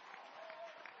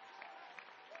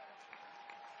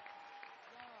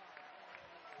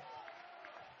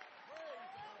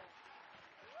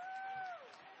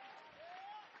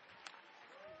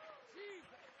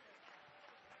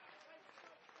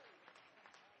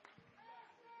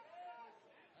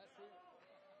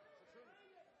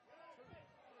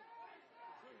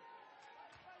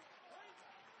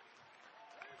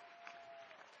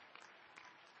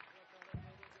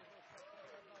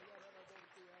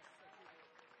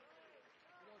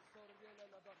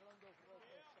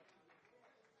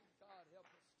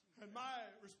 And my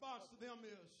response to them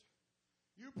is,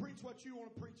 you preach what you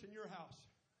want to preach in your house.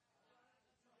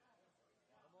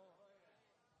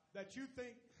 That you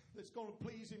think that's going to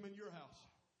please him in your house.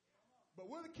 But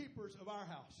we're the keepers of our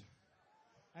house.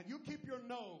 And you keep your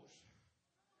nose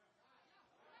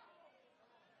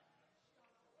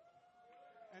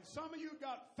And some of you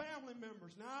got family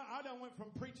members. Now, I done went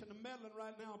from preaching to meddling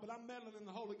right now, but I'm meddling in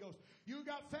the Holy Ghost. You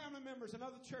got family members in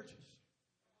other churches.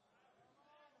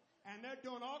 And they're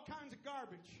doing all kinds of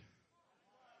garbage.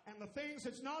 And the things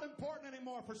that's not important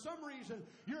anymore, for some reason,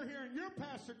 you're hearing your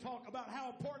pastor talk about how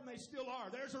important they still are.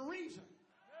 There's a reason.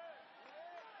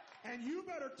 And you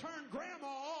better turn grandma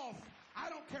off. I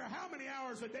don't care how many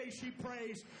hours a day she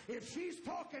prays. If she's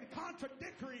talking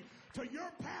contradictory to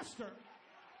your pastor,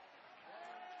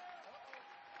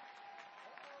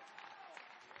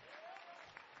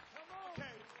 okay,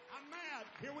 I'm mad.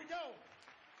 Here we go.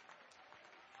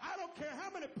 I don't care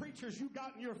how many preachers you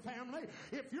got in your family.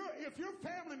 If your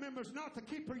family member's not the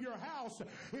keeper of your house,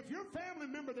 if your family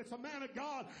member that's a man of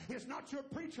God is not your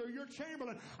preacher or your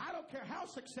chamberlain, I don't care how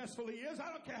successful he is. I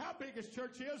don't care how big his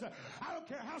church is. I don't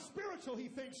care how spiritual he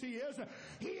thinks he is.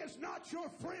 He is not your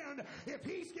friend if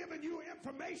he's giving you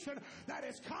information that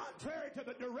is contrary to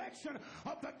the direction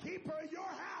of the keeper of your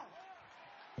house.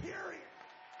 Period.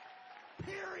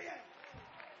 Period.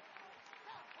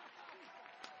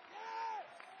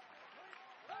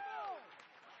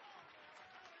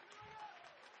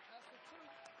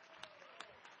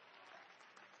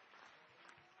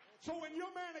 So when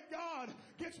your man of God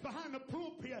gets behind the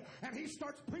pulpit and he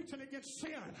starts preaching against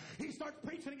sin, he starts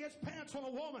preaching against pants on a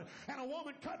woman and a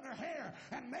woman cutting her hair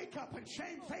and makeup and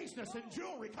shamefacedness and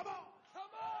jewelry. Come on.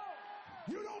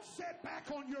 You don't sit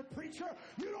back on your preacher.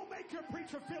 You don't make your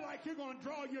preacher feel like you're going to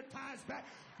draw your ties back.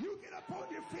 You get up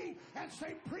on your feet and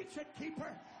say, preach it,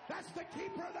 keeper. That's the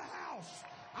keeper of the house.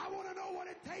 I want to know what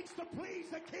it takes to please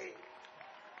the king.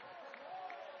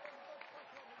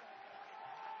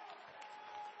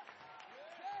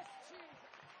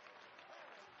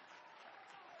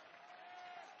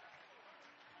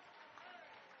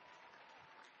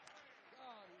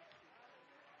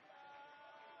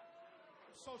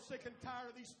 So sick and tired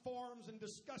of these forums and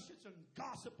discussions and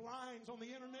gossip lines on the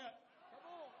internet.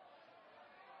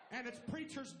 And it's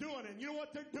preachers doing it. You know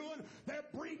what they're doing? They're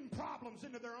breeding problems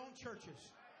into their own churches.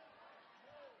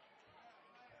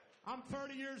 I'm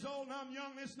 30 years old and I'm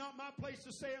young. It's not my place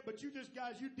to say it, but you just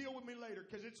guys, you deal with me later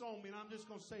because it's on me and I'm just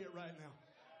going to say it right now.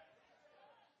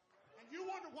 And you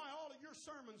wonder why all of your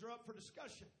sermons are up for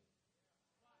discussion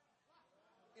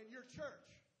in your church.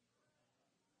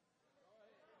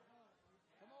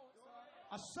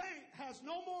 A saint has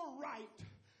no more right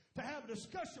to have a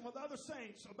discussion with other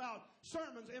saints about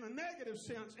sermons in a negative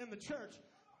sense in the church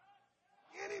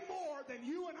any more than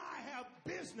you and I have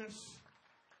business.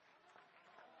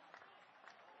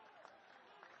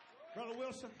 Brother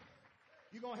Wilson,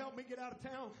 you going to help me get out of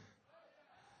town?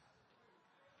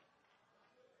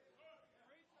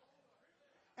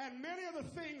 And many of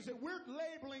the things that we're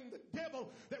labeling the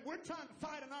devil, that we're trying to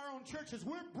fight in our own churches,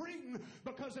 we're breeding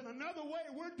because in another way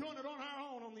we're doing it on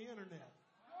our own on the internet.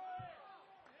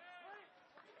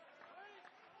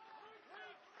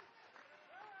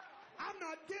 I'm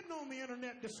not getting on the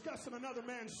internet discussing another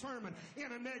man's sermon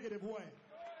in a negative way.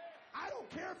 I don't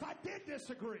care if I did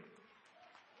disagree.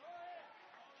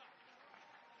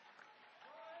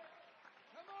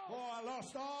 Boy, I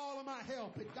lost all of my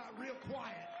help. It got real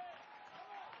quiet.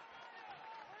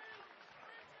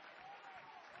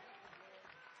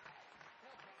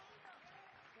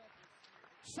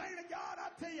 Saint of God,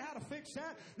 I'll tell you how to fix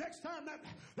that. Next time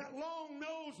that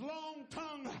long-nosed,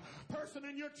 long-tongued person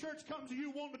in your church comes to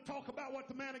you wanting to talk about what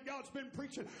the man of God's been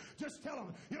preaching, just tell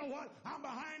him, you know what, I'm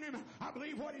behind him. I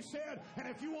believe what he said. And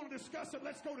if you want to discuss it,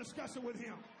 let's go discuss it with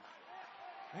him.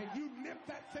 And you nip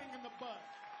that thing in the bud.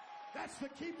 That's the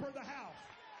keeper of the house.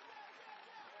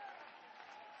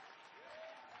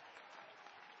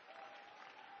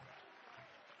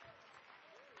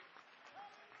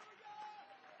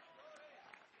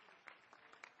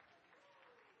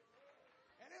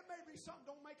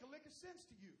 Something don't make a lick of sense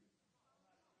to you.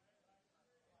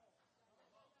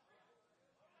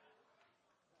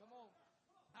 Come on.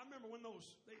 I remember when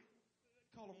they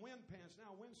call them wind pants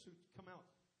now, windsuits come out.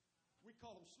 We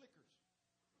call them slickers.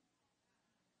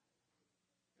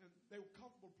 And they were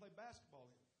comfortable to play basketball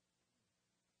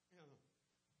in.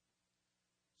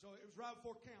 So it was right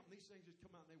before camp, and these things just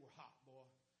come out, and they were hot, boy.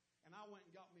 And I went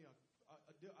and got me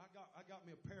I got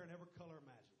me a pair in every color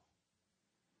imaginable.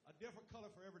 A different color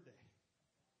for every day.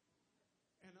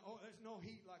 And there's no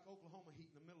heat like Oklahoma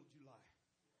heat in the middle of July.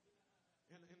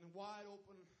 And wide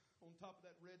open on top of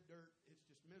that red dirt, it's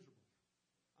just miserable.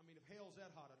 I mean, if hell's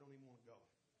that hot, I don't even want to go.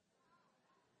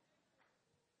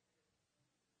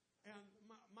 And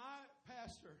my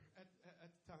pastor at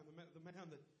the time, the man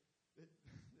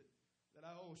that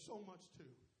I owe so much to,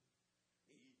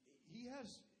 he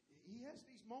has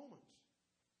these moments.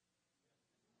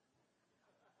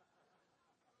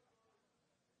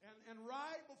 And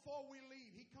right before we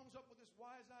leave, he comes up with this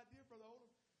wise idea, Brother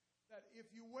Odom, that if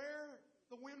you wear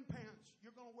the wind pants,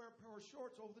 you're going to wear a pair of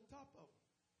shorts over the top of them.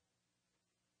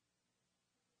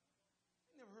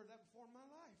 I never heard that before in my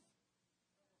life.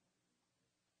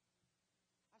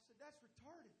 I said, that's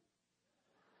retarded.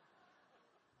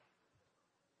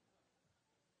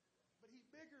 But he's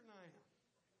bigger than I am.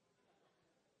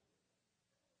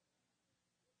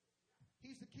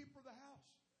 He's the keeper of the house.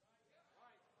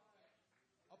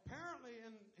 Apparently,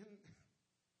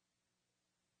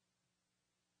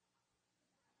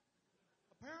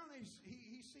 apparently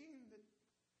he seen that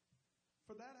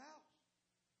for that house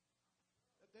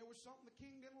that there was something the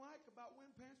king didn't like about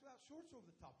wind pants without shorts over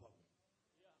the top of them.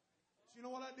 So you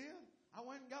know what I did? I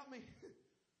went and got me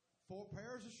 4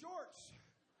 pairs of shorts.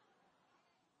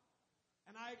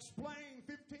 And I explained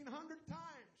 1,500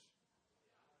 times.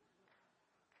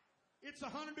 It's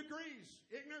 100 degrees.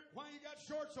 Ignorant, why you got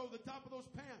shorts over the top of those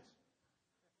pants?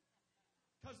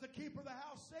 Because the keeper of the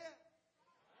house said.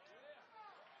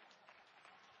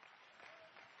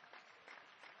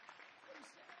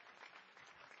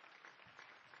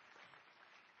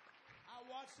 I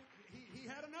watched him. He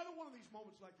had another one of these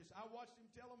moments like this. I watched him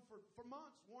tell them for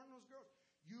months, warning those girls,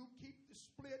 you keep the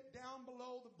split down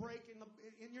below the break in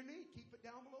your knee. Keep it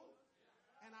down below.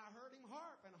 And I heard him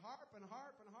harp and harp and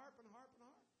harp and harp and harp and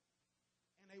harp.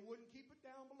 And they wouldn't keep it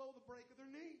down below the break of their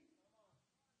knee.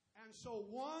 And so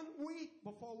 1 week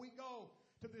before we go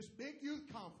to this big youth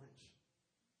conference,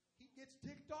 he gets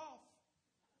ticked off.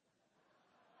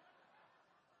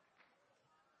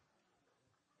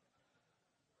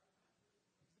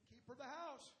 He's the keeper of the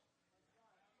house.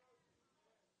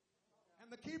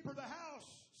 And the keeper of the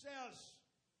house says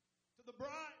to the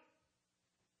bride,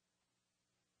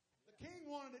 the king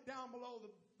wanted it down below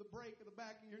the break of the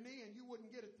back of your knee and you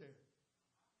wouldn't get it there.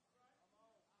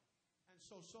 And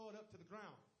so sew it up to the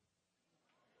ground.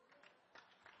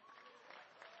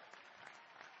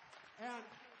 And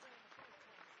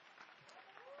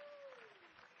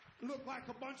looked like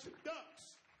a bunch of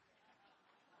ducks.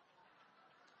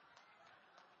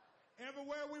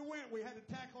 Everywhere we went, we had to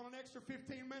tack on an extra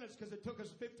 15 minutes because it took us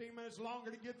 15 minutes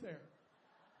longer to get there.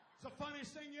 It's the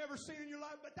funniest thing you ever seen in your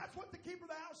life, but that's what the keeper of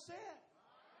the house said.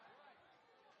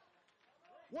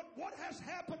 What has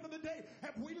happened to the day?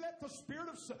 Have we let the spirit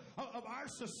of our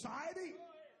society,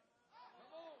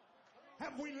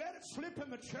 have we let it slip in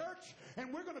the church?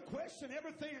 And we're going to question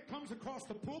everything that comes across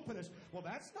the pulpit as, well,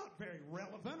 that's not very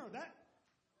relevant, or that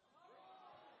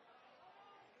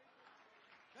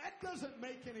doesn't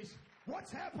make any sense.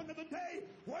 What's happened to the day?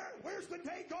 Where's the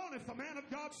day gone if the man of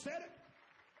God said it?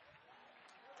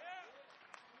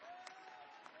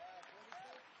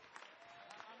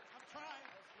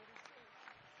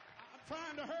 I'm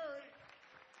trying to hurry.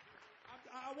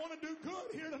 I want to do good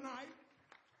here tonight.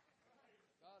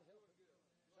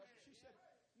 She said,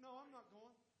 no, I'm not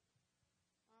going.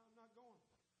 I'm not going.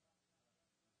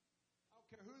 I don't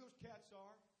care who those cats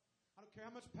are. I don't care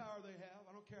how much power they have.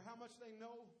 I don't care how much they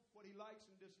know what he likes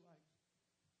and dislikes.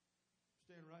 I'm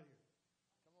staying right here.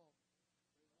 Come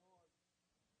on.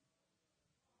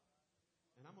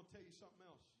 And I'm going to tell you something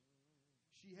else.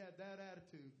 She had that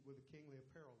attitude with the kingly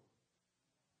apparel on.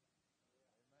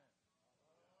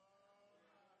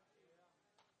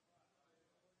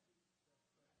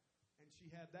 And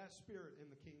she had that spirit in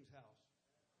the king's house.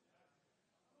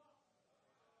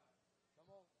 Come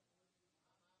on.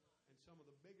 And some of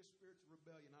the biggest spirits of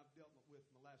rebellion I've dealt with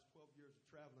in the last 12 years of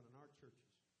traveling in our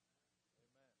churches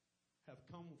have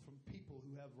come from people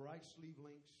who have right sleeve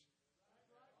links.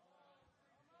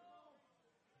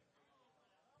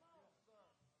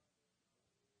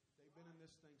 They've been in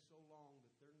this thing so long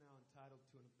that they're now entitled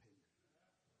to an opinion.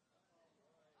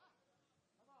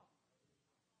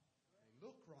 They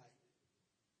look right.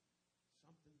 Something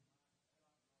don't feel right.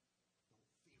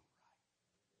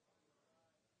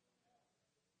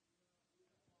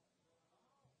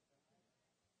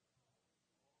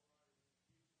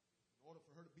 In order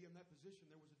for her to be in that position,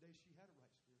 there was a day she had a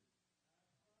right spirit.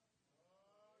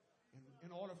 And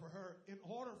in order for her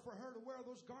to wear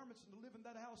those garments and to live in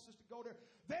that house, just to go there,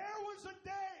 there was a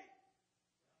day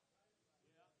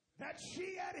that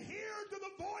she adhered to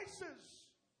the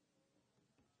voices.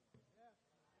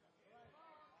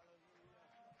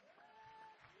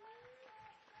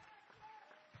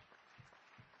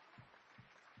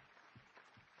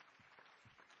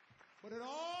 But it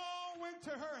all went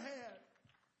to her head.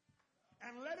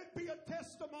 And let it be a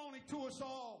testimony to us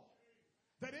all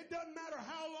that it doesn't matter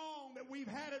how long that we've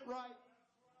had it right.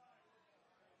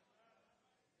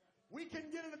 We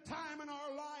can get in a time in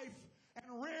our life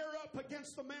and rear up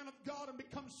against the man of God and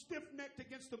become stiff-necked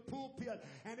against the pulpit.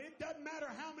 And it doesn't matter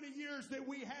how many years that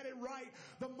we had it right.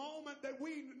 The moment that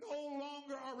we no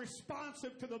longer are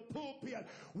responsive to the pulpit,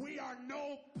 we are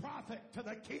no profit to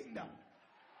the kingdom.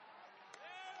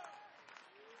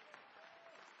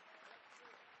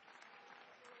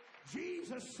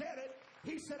 Jesus said it.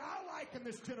 He said, I liken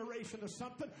this generation to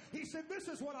something. He said, this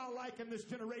is what I liken this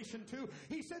generation to.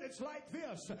 He said, it's like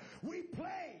this. We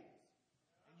played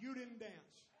and you didn't dance.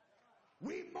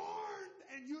 We mourned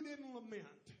and you didn't lament.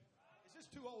 Is this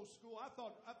too old school? I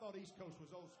thought East Coast was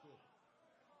old school.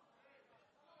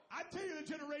 I tell you the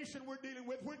generation we're dealing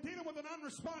with an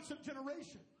unresponsive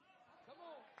generation. Come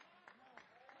on.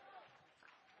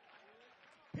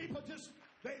 People just,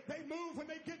 they move when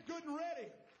they get good and ready.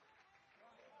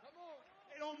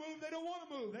 They don't move, they don't want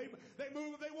to move. They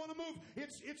move, they want to move.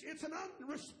 It's an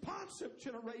unresponsive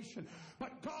generation.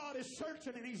 But God is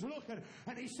searching and He's looking.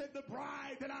 And He said, the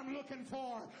bride that I'm looking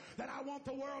for, that I want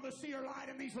the world to see her light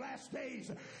in these last days,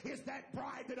 is that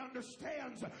bride that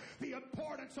understands the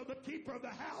importance of the keeper of the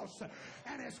house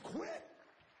and has quit.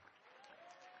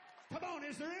 Come on,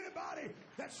 is there anybody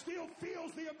that still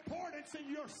feels the importance in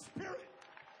your spirit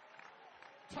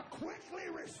to quickly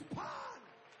respond?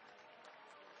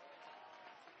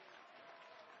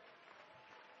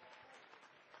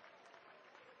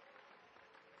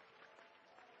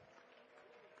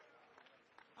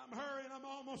 I'm hurrying, I'm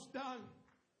almost done.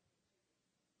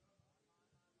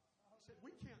 He said,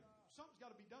 we can't, something's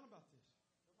got to be done about this.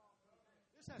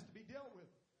 This has to be dealt with.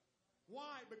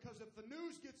 Why? Because if the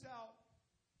news gets out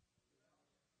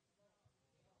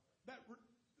that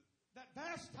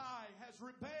Vashti has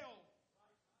rebelled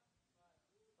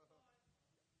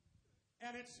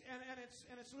and it's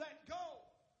let go,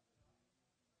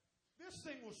 this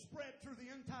thing will spread through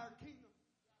the entire kingdom.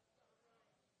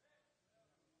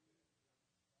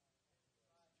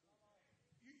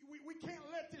 We can't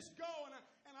let this go,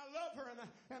 and I love her,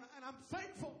 and I'm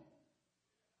thankful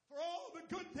for all the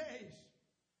good days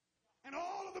and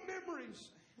all of the memories.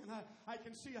 And I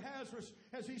can see Ahasuerus,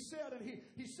 as he said, and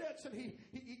he sits and he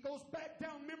goes back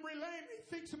down memory lane. And he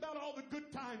thinks about all the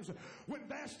good times when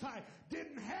Vashti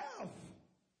didn't have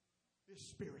this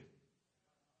spirit.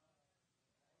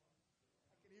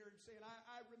 I can hear him saying,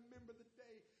 I remember the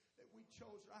day that we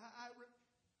chose her.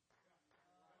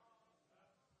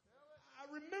 I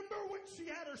remember when she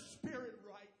had her spirit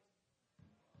right.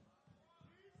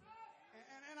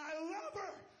 And I love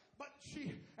her. But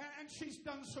she's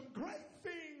done some great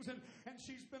things and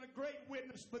she's been a great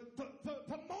witness. But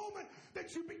the moment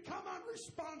that you become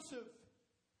unresponsive,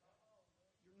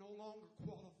 you're no longer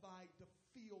qualified to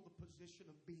feel the position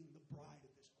of being the bride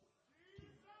of this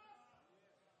queen.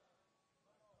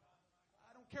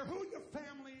 I don't care who your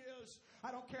family is. I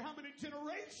don't care how many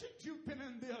generations you've been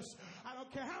in this. I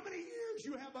don't care how many years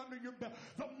you have under your belt.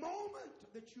 The moment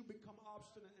that you become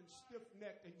obstinate and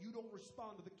stiff-necked and you don't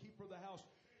respond to the keeper of the house,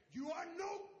 you are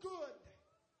no good.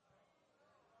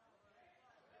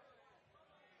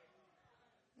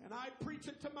 And I preach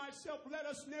it to myself. Let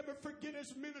us never forget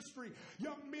His ministry.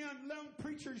 Young men, young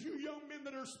preachers, you young men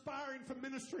that are aspiring for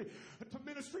ministry,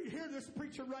 hear this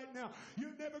preacher right now.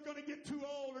 You're never going to get too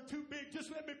old or too big.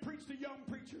 Just let me preach to young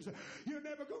preachers. You're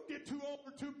never going to get too old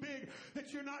or too big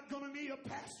that you're not going to need a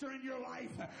pastor in your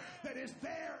life that is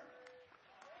there.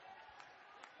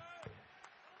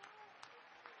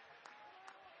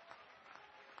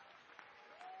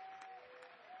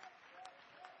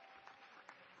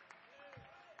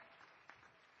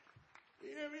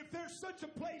 If there's such a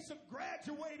place of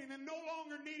graduating and no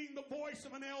longer needing the voice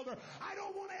of an elder, I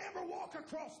don't want to ever walk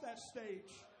across that stage.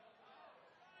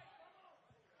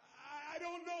 I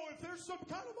don't know if there's some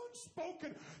kind of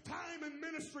unspoken time in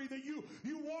ministry that you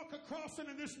walk across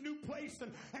into this new place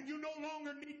and you no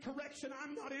longer need correction.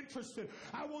 I'm not interested.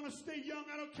 I want to stay young.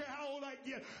 I don't care how old I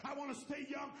get. I want to stay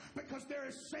young because there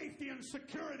is safety and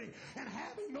security and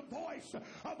having the voice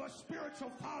of a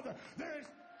spiritual father. There is...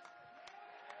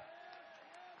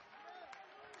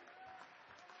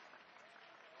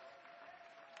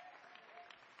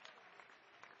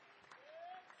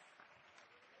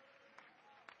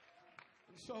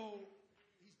 So,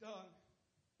 he's done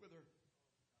with her.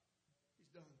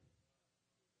 He's done.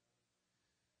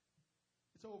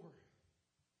 It's over. Oh,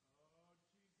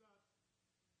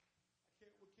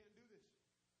 Jesus. We can't do this.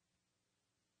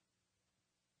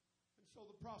 And so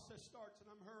the process starts, and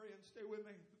I'm hurrying. Stay with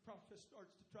me. The process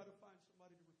starts to try to find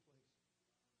somebody to replace.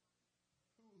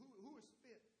 Who is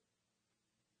fit?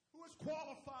 Who is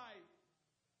qualified?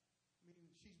 I mean,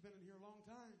 she's been in here a long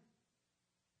time.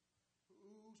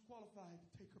 Who's qualified to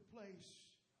take her place?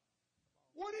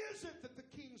 What is it that the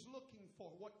king's looking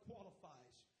for? What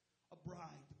qualifies a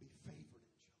bride to be favored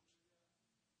and chosen?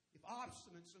 If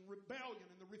obstinance and rebellion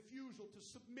and the refusal to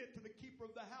submit to the keeper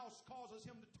of the house causes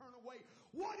him to turn away,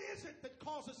 what is it that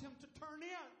causes him to turn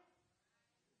in?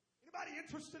 Anybody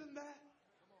interested in that?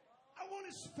 I want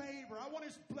his favor. I want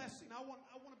his blessing. I want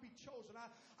to be chosen. I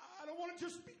don't want to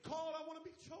just be called. I want to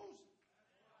be chosen.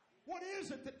 What is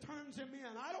it that turns him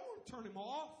in? I don't want to turn him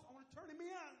off. I want to turn him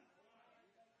in.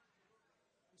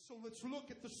 So let's look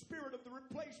at the spirit of the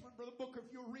replacement, Brother Booker,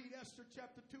 if you'll read Esther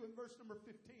chapter 2 and verse number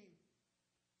 15.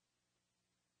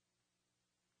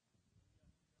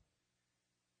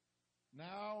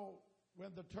 Now,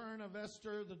 when the turn of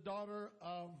Esther, the daughter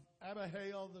of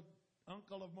Abihail, the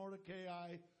uncle of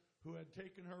Mordecai, who had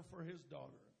taken her for his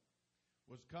daughter,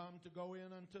 was come to go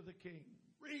in unto the king.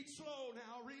 Read slow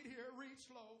now. Read here. Read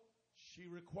slow. She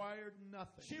required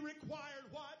nothing. She required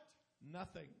what?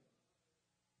 Nothing.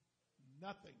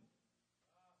 Nothing.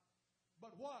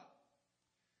 But what?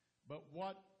 But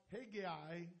what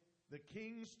Haggai, the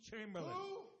king's chamberlain.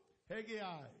 Who?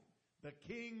 Haggai, the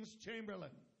king's chamberlain,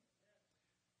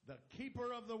 the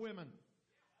keeper of the women,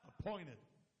 appointed.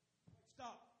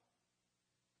 Stop.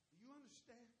 Do you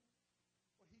understand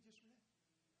what he just read?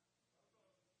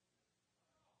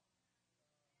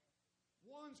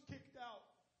 One's kicked out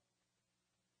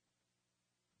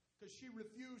because she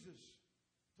refuses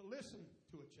to listen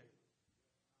to a chamberlain.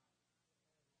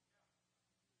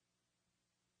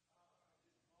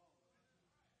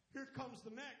 Here comes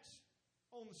the next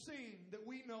on the scene that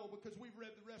we know because we've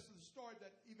read the rest of the story,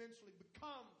 that eventually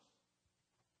becomes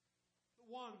the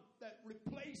one that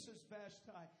replaces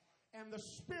Vashti. And the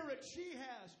spirit she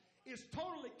has is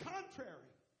totally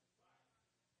contrary.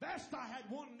 Vashti had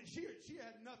she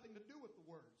had nothing to do with the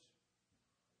words.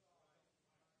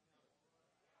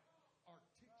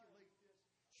 Articulate this.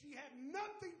 She had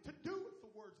nothing to do with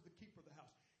the words of the keeper of the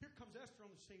house. Here comes Esther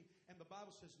on the scene, and the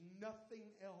Bible says nothing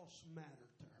else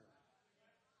mattered to her.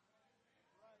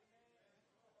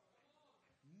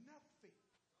 Nothing.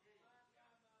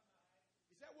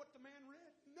 Is that what the man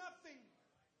read? Nothing.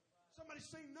 Somebody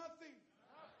say nothing.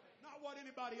 Not what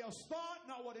anybody else thought,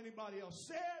 not what anybody else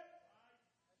said,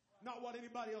 not what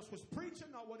anybody else was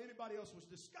preaching, not what anybody else was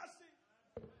discussing.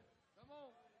 Come on.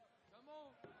 Come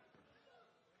on.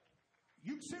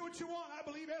 You can say what you want. I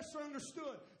believe Esther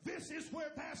understood. This is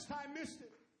where Vashti missed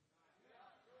it.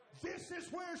 This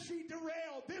is where she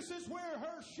derailed. This is where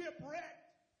her ship wrecked.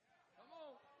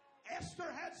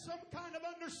 Esther had some kind of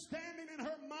understanding in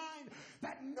her mind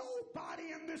that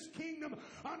nobody in this kingdom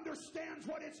understands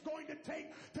what it's going to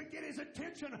take to get his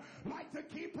attention like the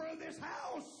keeper of this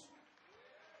house.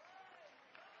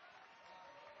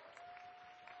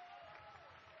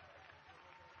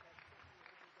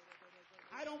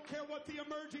 I don't care what the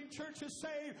emerging church is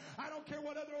saying. I don't care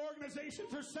what other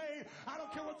organizations are saying. I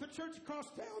don't care what the church across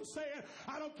town is saying.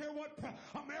 I don't care what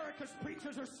America's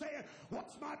preachers are saying.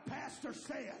 What's my pastor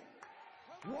saying?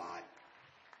 What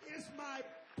is my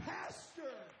pastor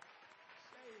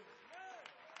saying?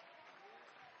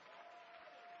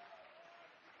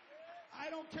 I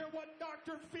don't care what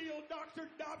Dr. Field, Dr.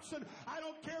 Dobson, I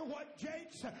don't care what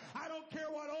Jakes, I don't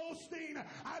care what Osteen,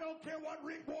 I don't care what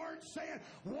Rick Warren's saying.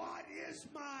 What is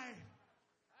my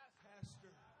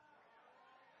pastor?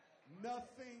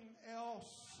 Nothing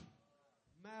else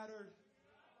mattered.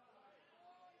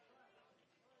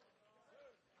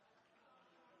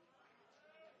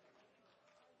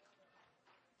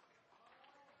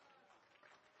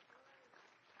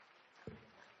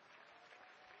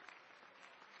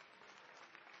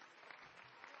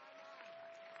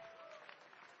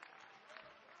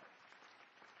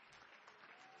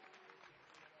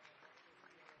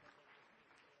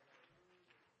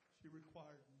 She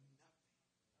required nothing.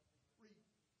 Read.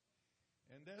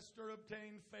 And Esther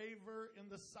obtained favor in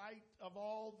the sight of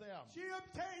all them. She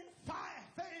obtained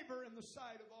favor in the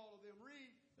sight of all of them.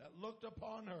 Read. That looked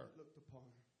upon her. Looked upon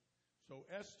her. So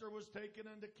Esther was taken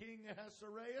unto King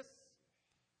Ahasuerus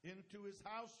into his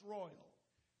house royal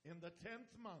in the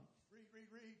 10th month.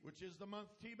 Read. Which is the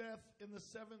month Tebeth in the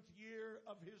 7th year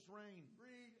of his reign.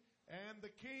 Read. And the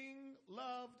king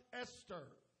loved Esther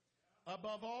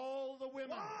above all the women.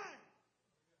 Why?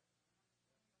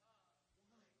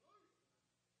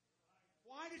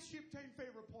 Why did she obtain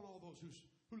favor upon all those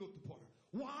who looked upon her?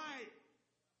 Why?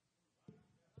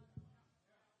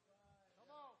 Come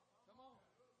on. Come on.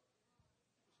 It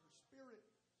was her spirit.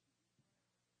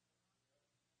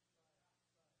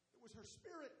 It was her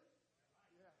spirit.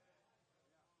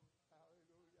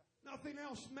 Hallelujah. Nothing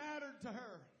else mattered to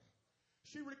her.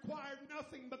 She required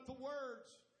nothing but the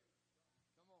words.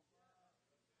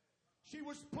 She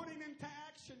was putting into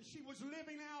action. She was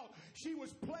living out. She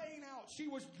was playing out. She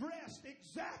was dressed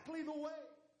exactly the way.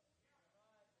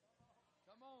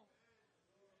 Come on.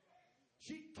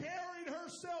 She carried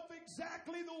herself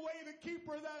exactly the way the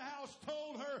keeper of that house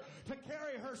told her to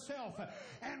carry herself.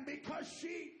 And because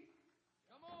she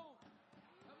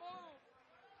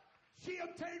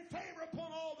obtained favor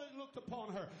upon all that looked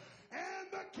upon her. And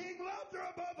the king loved her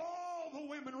above all the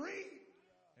women. Read.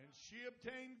 And she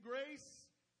obtained grace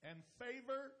and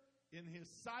favor in his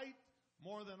sight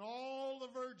more than all the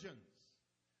virgins,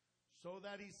 so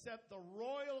that he set the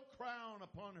royal crown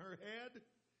upon her head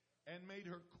and made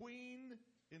her queen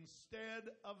instead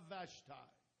of Vashti.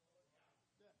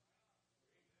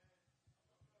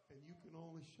 And you can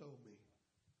only show me.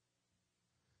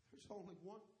 There's only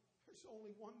one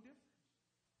difference.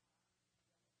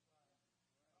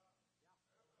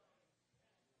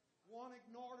 One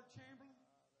ignored a Chamberlain.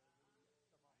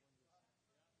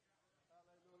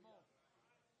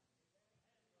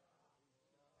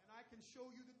 And I can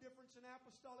show you the difference in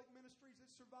apostolic ministries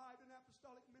that survived and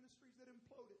apostolic ministries that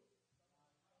imploded.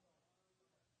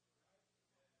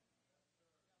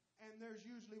 And there's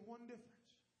usually one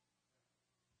difference.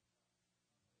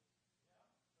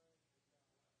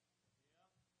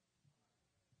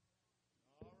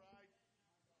 All right.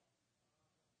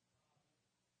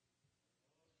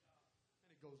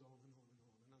 And it goes on and on and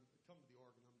on. And I'm come to the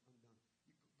organ. I'm done.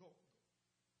 You go,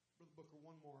 Brother Booker.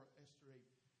 One more. Esther 8.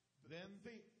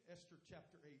 Esther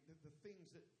chapter 8. The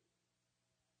things that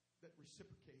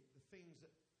reciprocate. The things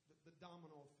that the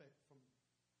domino effect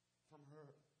from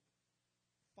her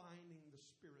finding the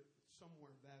spirit that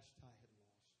somewhere Vashti had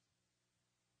lost.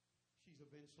 She's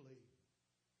eventually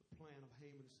the plan of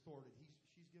Haman's thwarted.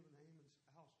 She's given Haman's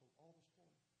household all the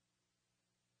spoil.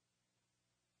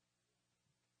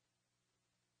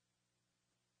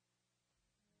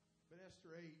 But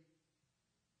Esther 8,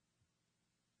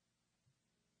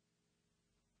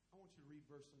 I want you to read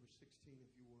verse number 16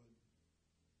 if you would.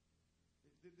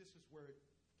 This is where it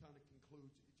kind of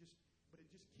concludes. But it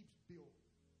just keeps building.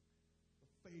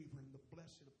 The favor and the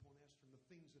blessing upon Esther and the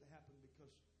things that happen because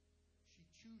she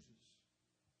chooses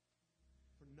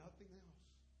for nothing else.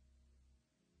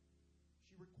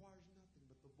 She requires nothing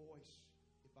but the voice,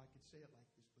 if I could say it like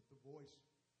this, but the voice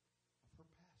of her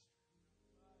pastor.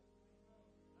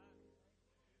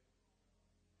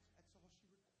 That's all she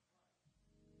required.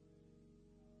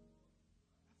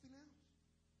 Nothing else.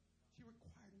 She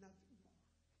required nothing more.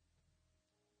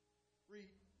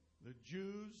 Read. The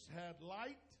Jews had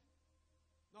light.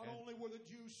 Not only were the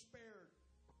Jews spared,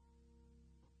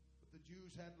 but the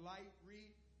Jews had light,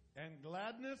 read. And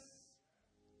gladness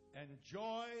and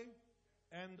joy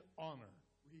and honor.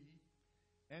 Read.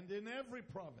 And in every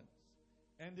province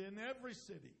and in every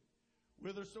city,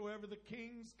 whithersoever the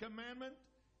king's commandment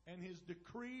and his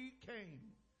decree came,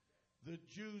 the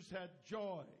Jews had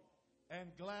joy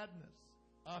and gladness,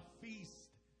 a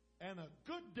feast and a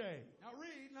good day. Now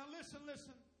read. Now listen.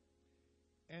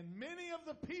 And many of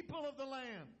the people of the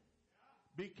land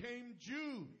became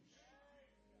Jews,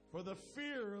 for the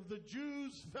fear of the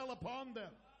Jews fell upon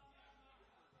them.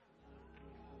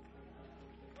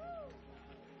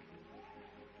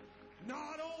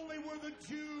 Not only were the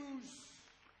Jews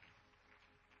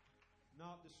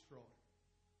not destroyed,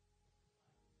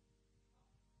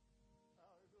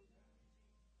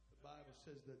 the Bible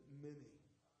says that many,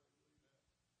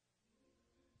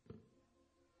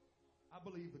 I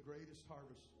believe the greatest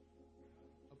harvest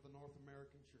of the North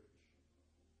American church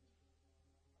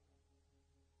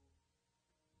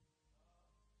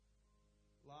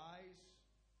lies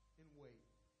in wait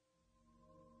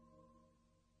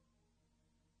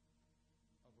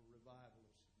of a revival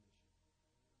of submission.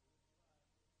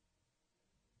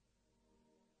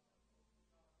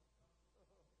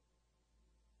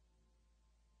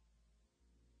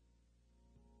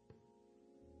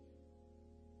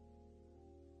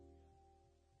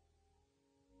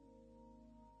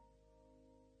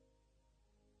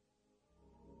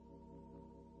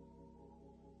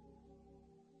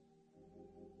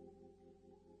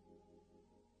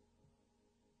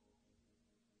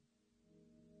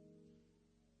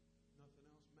 Nothing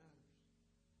else matters.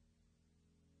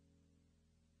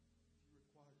 She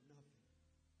required nothing.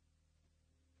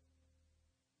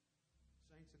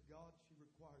 Saints of God, she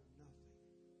required nothing.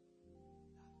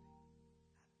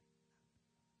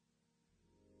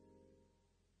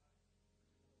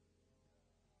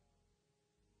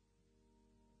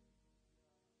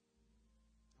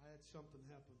 I had something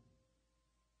happen.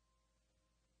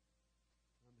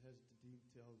 I'm hesitant to even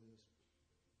tell this.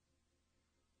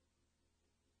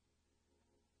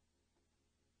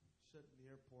 Sitting in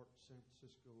the airport in San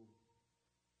Francisco,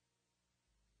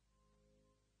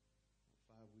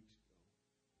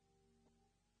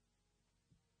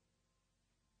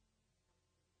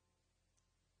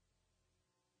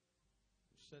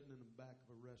 sitting in the back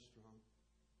of a restaurant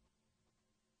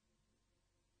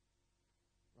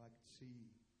where I could see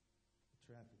the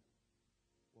traffic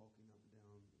walking up and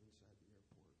down inside the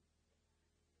airport,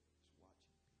 just watching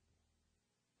people.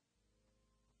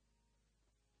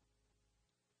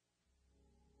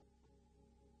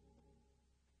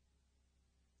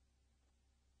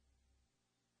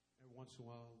 Every once in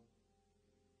a while,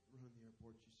 around the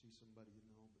airport, you see somebody you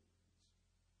know,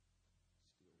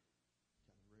 but it's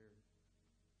still kind of rare.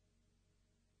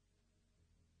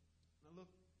 And I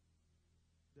look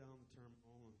down the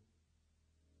terminal,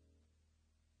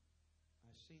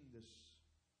 and I seen this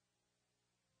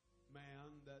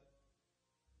man that,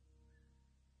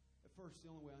 at first,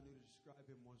 the only way I knew to describe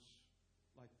him was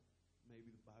like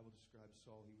maybe the Bible describes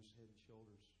Saul. He was head and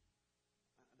shoulders.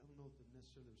 I don't know if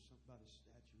necessarily there was something about his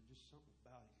stature, just something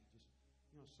about him.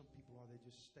 Some people are, they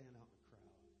just stand out in the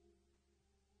crowd.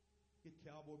 He had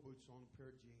cowboy boots on, a pair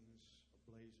of jeans, a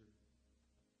blazer.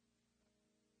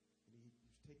 And he was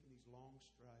taking these long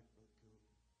strides, Brother Coon.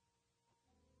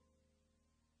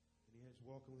 And he was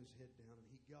walking with his head down, and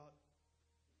he got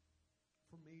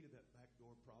from me to that back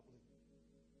door probably.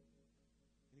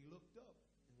 And he looked up,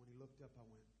 and when he looked up, I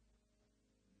went,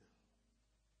 no.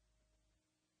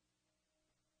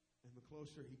 And the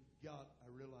closer he got,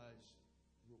 I realized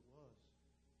who it was.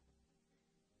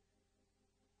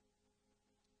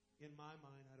 In my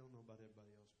mind, I don't know about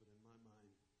everybody else, but in my mind,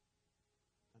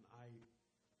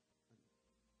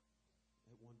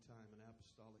 at one time, an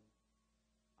apostolic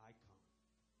icon,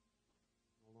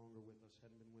 no longer with us,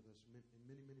 hadn't been with us in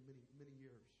many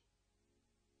years.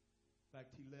 In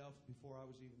fact, he left before I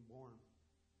was even born.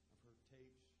 I've heard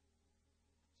tapes,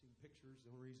 seen pictures. The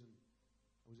only reason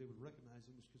I was able to recognize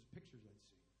him was because of pictures I'd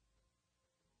seen.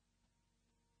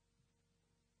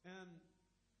 And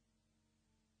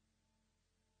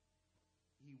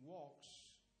he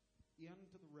walks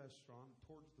into the restaurant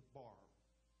towards the bar.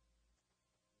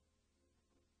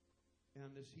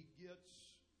 And as he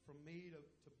gets from me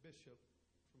to Bishop,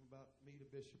 from about me to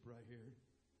Bishop right here,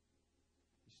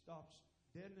 he stops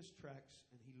dead in his tracks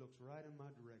and he looks right in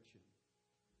my direction.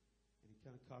 And he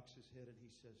kind of cocks his head and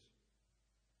he says,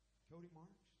 Cody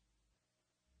Marks?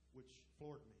 Which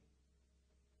floored me.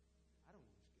 I don't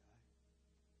know this guy.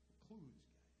 What clue this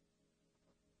guy is.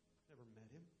 Never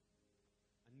met him.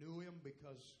 I knew him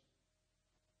because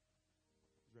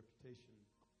his reputation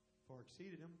far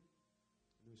exceeded him.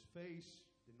 I knew his face,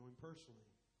 didn't know him personally.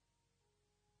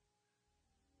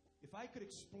 If I could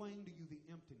explain to you the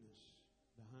emptiness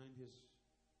behind his eyes,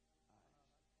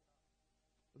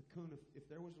 Brother Kuhn, if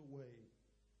there was a way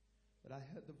that I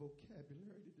had the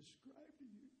vocabulary to describe to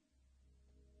you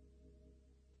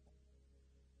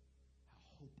how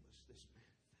hopeless this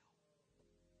man felt.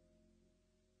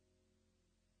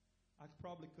 I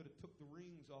probably could have took the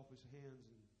rings off his hands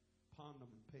and pawned them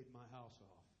and paid my house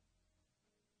off.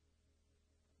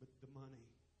 But the money,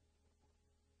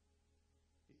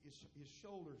 his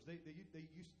shoulders, they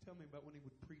used to tell me about when he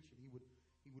would preach and he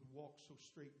would walk so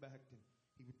straight back and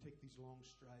he would take these long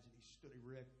strides and he stood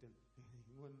erect and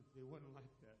it wasn't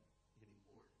like that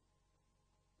anymore.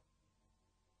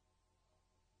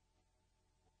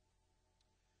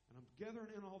 And I'm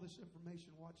gathering in all this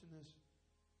information, watching this,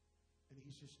 and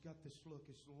he's just got this look,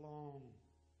 this long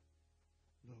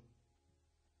look.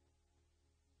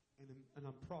 And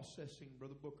I'm processing,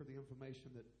 Brother Booker, the information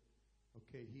that,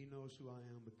 okay, he knows who I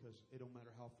am because it don't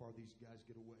matter how far these guys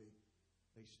get away.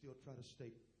 They still try to stay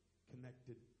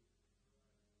connected.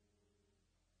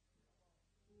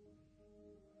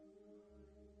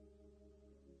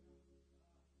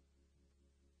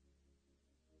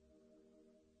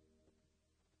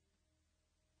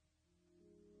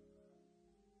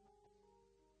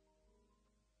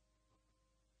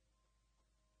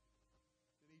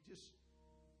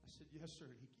 I said, yes,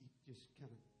 sir. And he just kind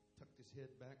of tucked his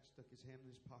head back, stuck his hand in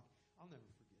his pocket. I'll never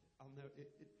forget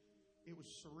it. It was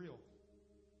surreal.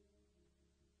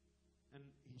 And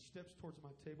he steps towards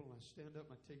my table, and I stand up,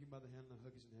 and I take him by the hand, and I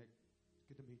hug his neck. It's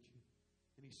good to meet you.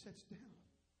 And he sits down.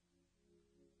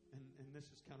 And this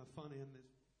is kind of funny. I'm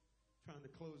trying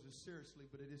to close this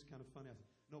seriously, but it is kind of funny. I said,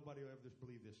 nobody will ever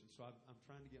believe this. And so I'm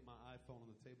trying to get my iPhone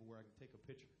on the table where I can take a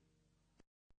picture.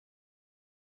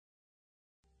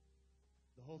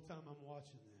 The whole time I'm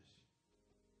watching this,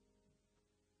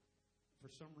 for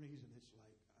some reason it's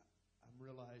like I'm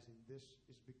realizing this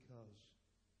is because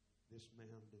this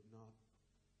man did not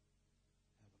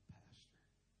have a pastor.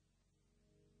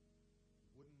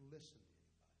 He wouldn't listen to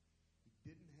anybody. He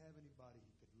didn't have anybody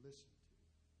he could listen to.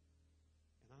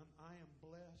 And I am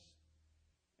blessed,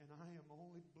 and I am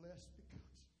only blessed because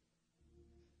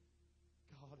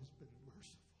God has been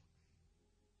merciful to me.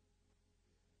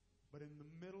 But in the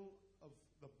middle of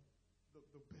the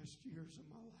best years of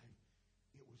my life,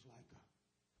 it was like a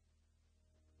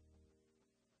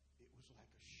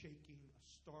shaking, a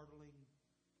startling,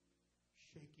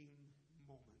 shaking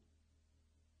moment.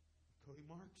 Cody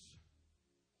Marks,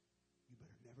 you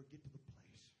better never get to the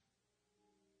place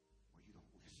where you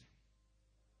don't listen.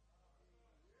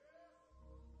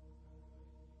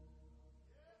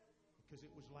 Because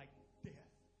it was like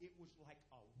death. It was like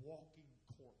a walking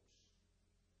corpse.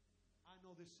 I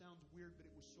know this sounds weird, but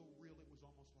it was so real, it was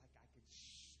almost like I could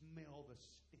smell the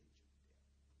stench of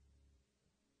death.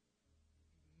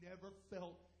 Never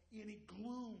felt any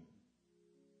gloom.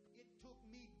 It took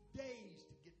me days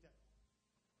to get that.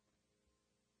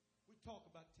 We talk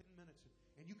about 10 minutes,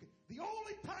 and you could, the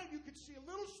only time you could see a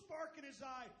little spark in his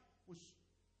eye was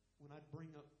when I'd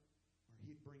bring up, or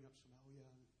he'd bring up some, oh yeah,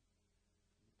 in the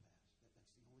past.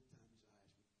 That's the only time his eyes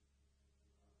would.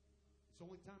 It's the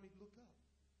only time he'd look up.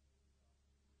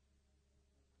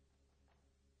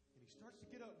 Starts to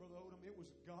get up, Brother Odom. It was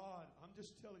God. I'm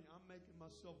just telling you, I'm making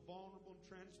myself vulnerable and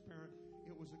transparent.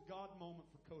 It was a God moment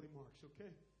for Cody Marks, okay?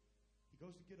 He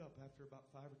goes to get up after about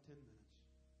 5 or 10 minutes.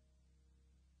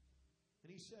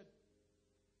 And he said,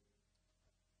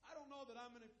 I don't know that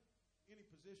I'm in any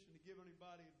position to give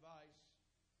anybody advice.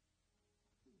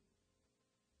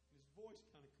 His voice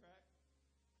kind of cracked.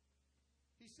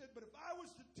 He said, but if I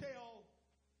was to tell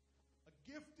a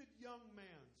gifted young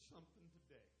man something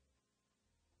today,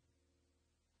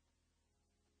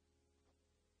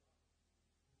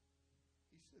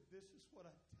 said, this is what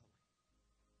I'd tell him.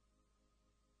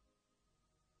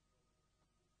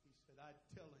 He said, I'd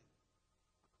tell him,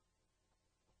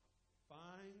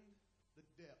 find the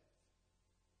depth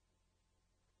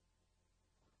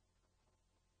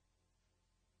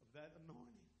of that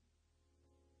anointing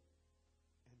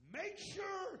and make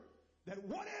sure that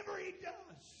whatever he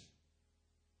does,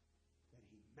 that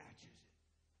he matches it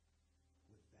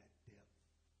with that depth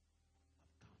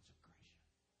of consecration.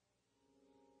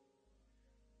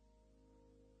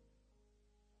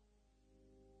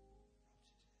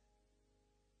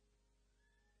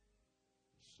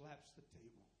 Slaps the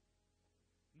table.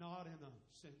 Not in a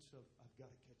sense of, I've got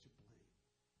to catch a plane,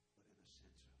 but in a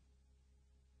sense of,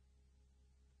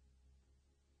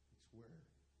 it's where I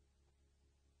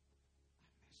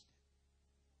missed it.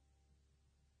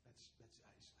 That's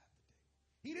how he slapped the table.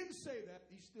 He didn't say that.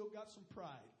 He still got some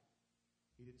pride.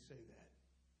 He didn't say that.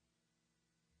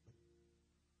 But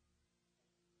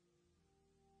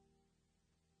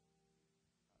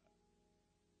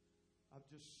I've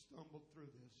just stumbled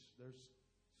through this. There's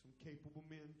some capable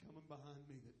men coming behind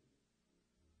me that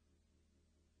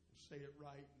will say it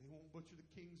right, and they won't butcher the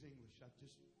King's English. I'm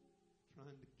just trying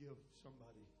to give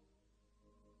somebody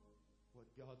what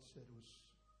God said was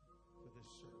for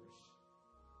this service.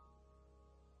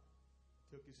 He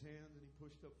took his hand and he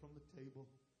pushed up from the table.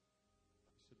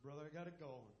 He said, brother, I got to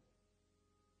go.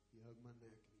 He hugged my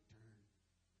neck and he turned and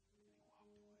he walked away.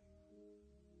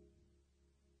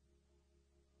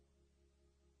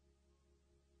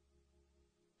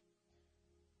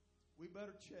 We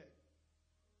better check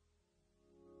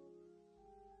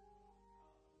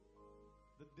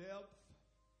the depth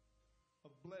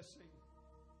of blessing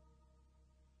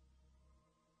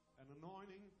and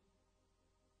anointing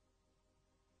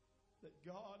that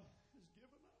God has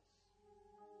given us.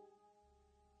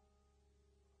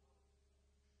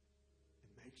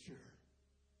 And make sure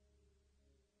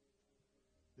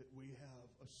that we have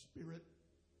a spirit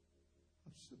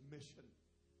of submission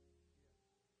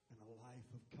and a life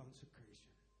of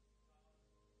consecration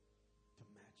to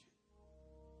match it.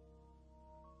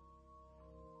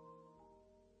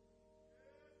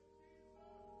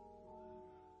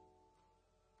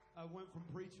 I went from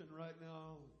preaching right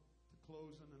now to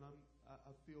closing, and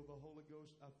I feel the Holy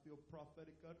Ghost. I feel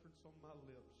prophetic utterance on my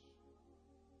lips.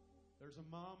 There's a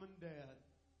mom and dad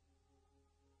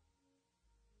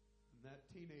and that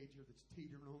teenager that's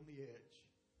teetering on the edge.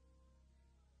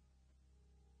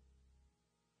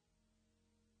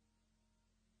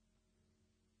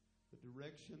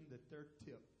 Direction that they're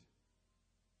tipped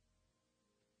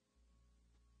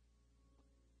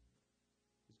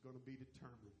is going to be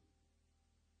determined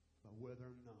by whether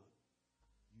or not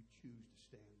you choose to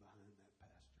stand behind that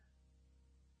pastor.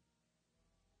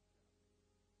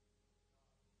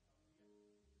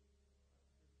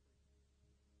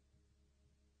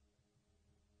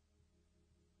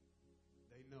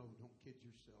 They know, don't kid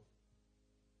yourself.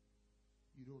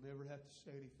 You don't ever have to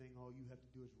say anything. All you have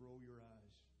to do is roll your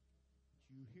eyes.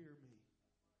 You hear me.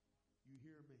 You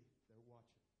hear me. They're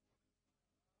watching.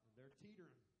 And they're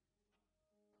teetering.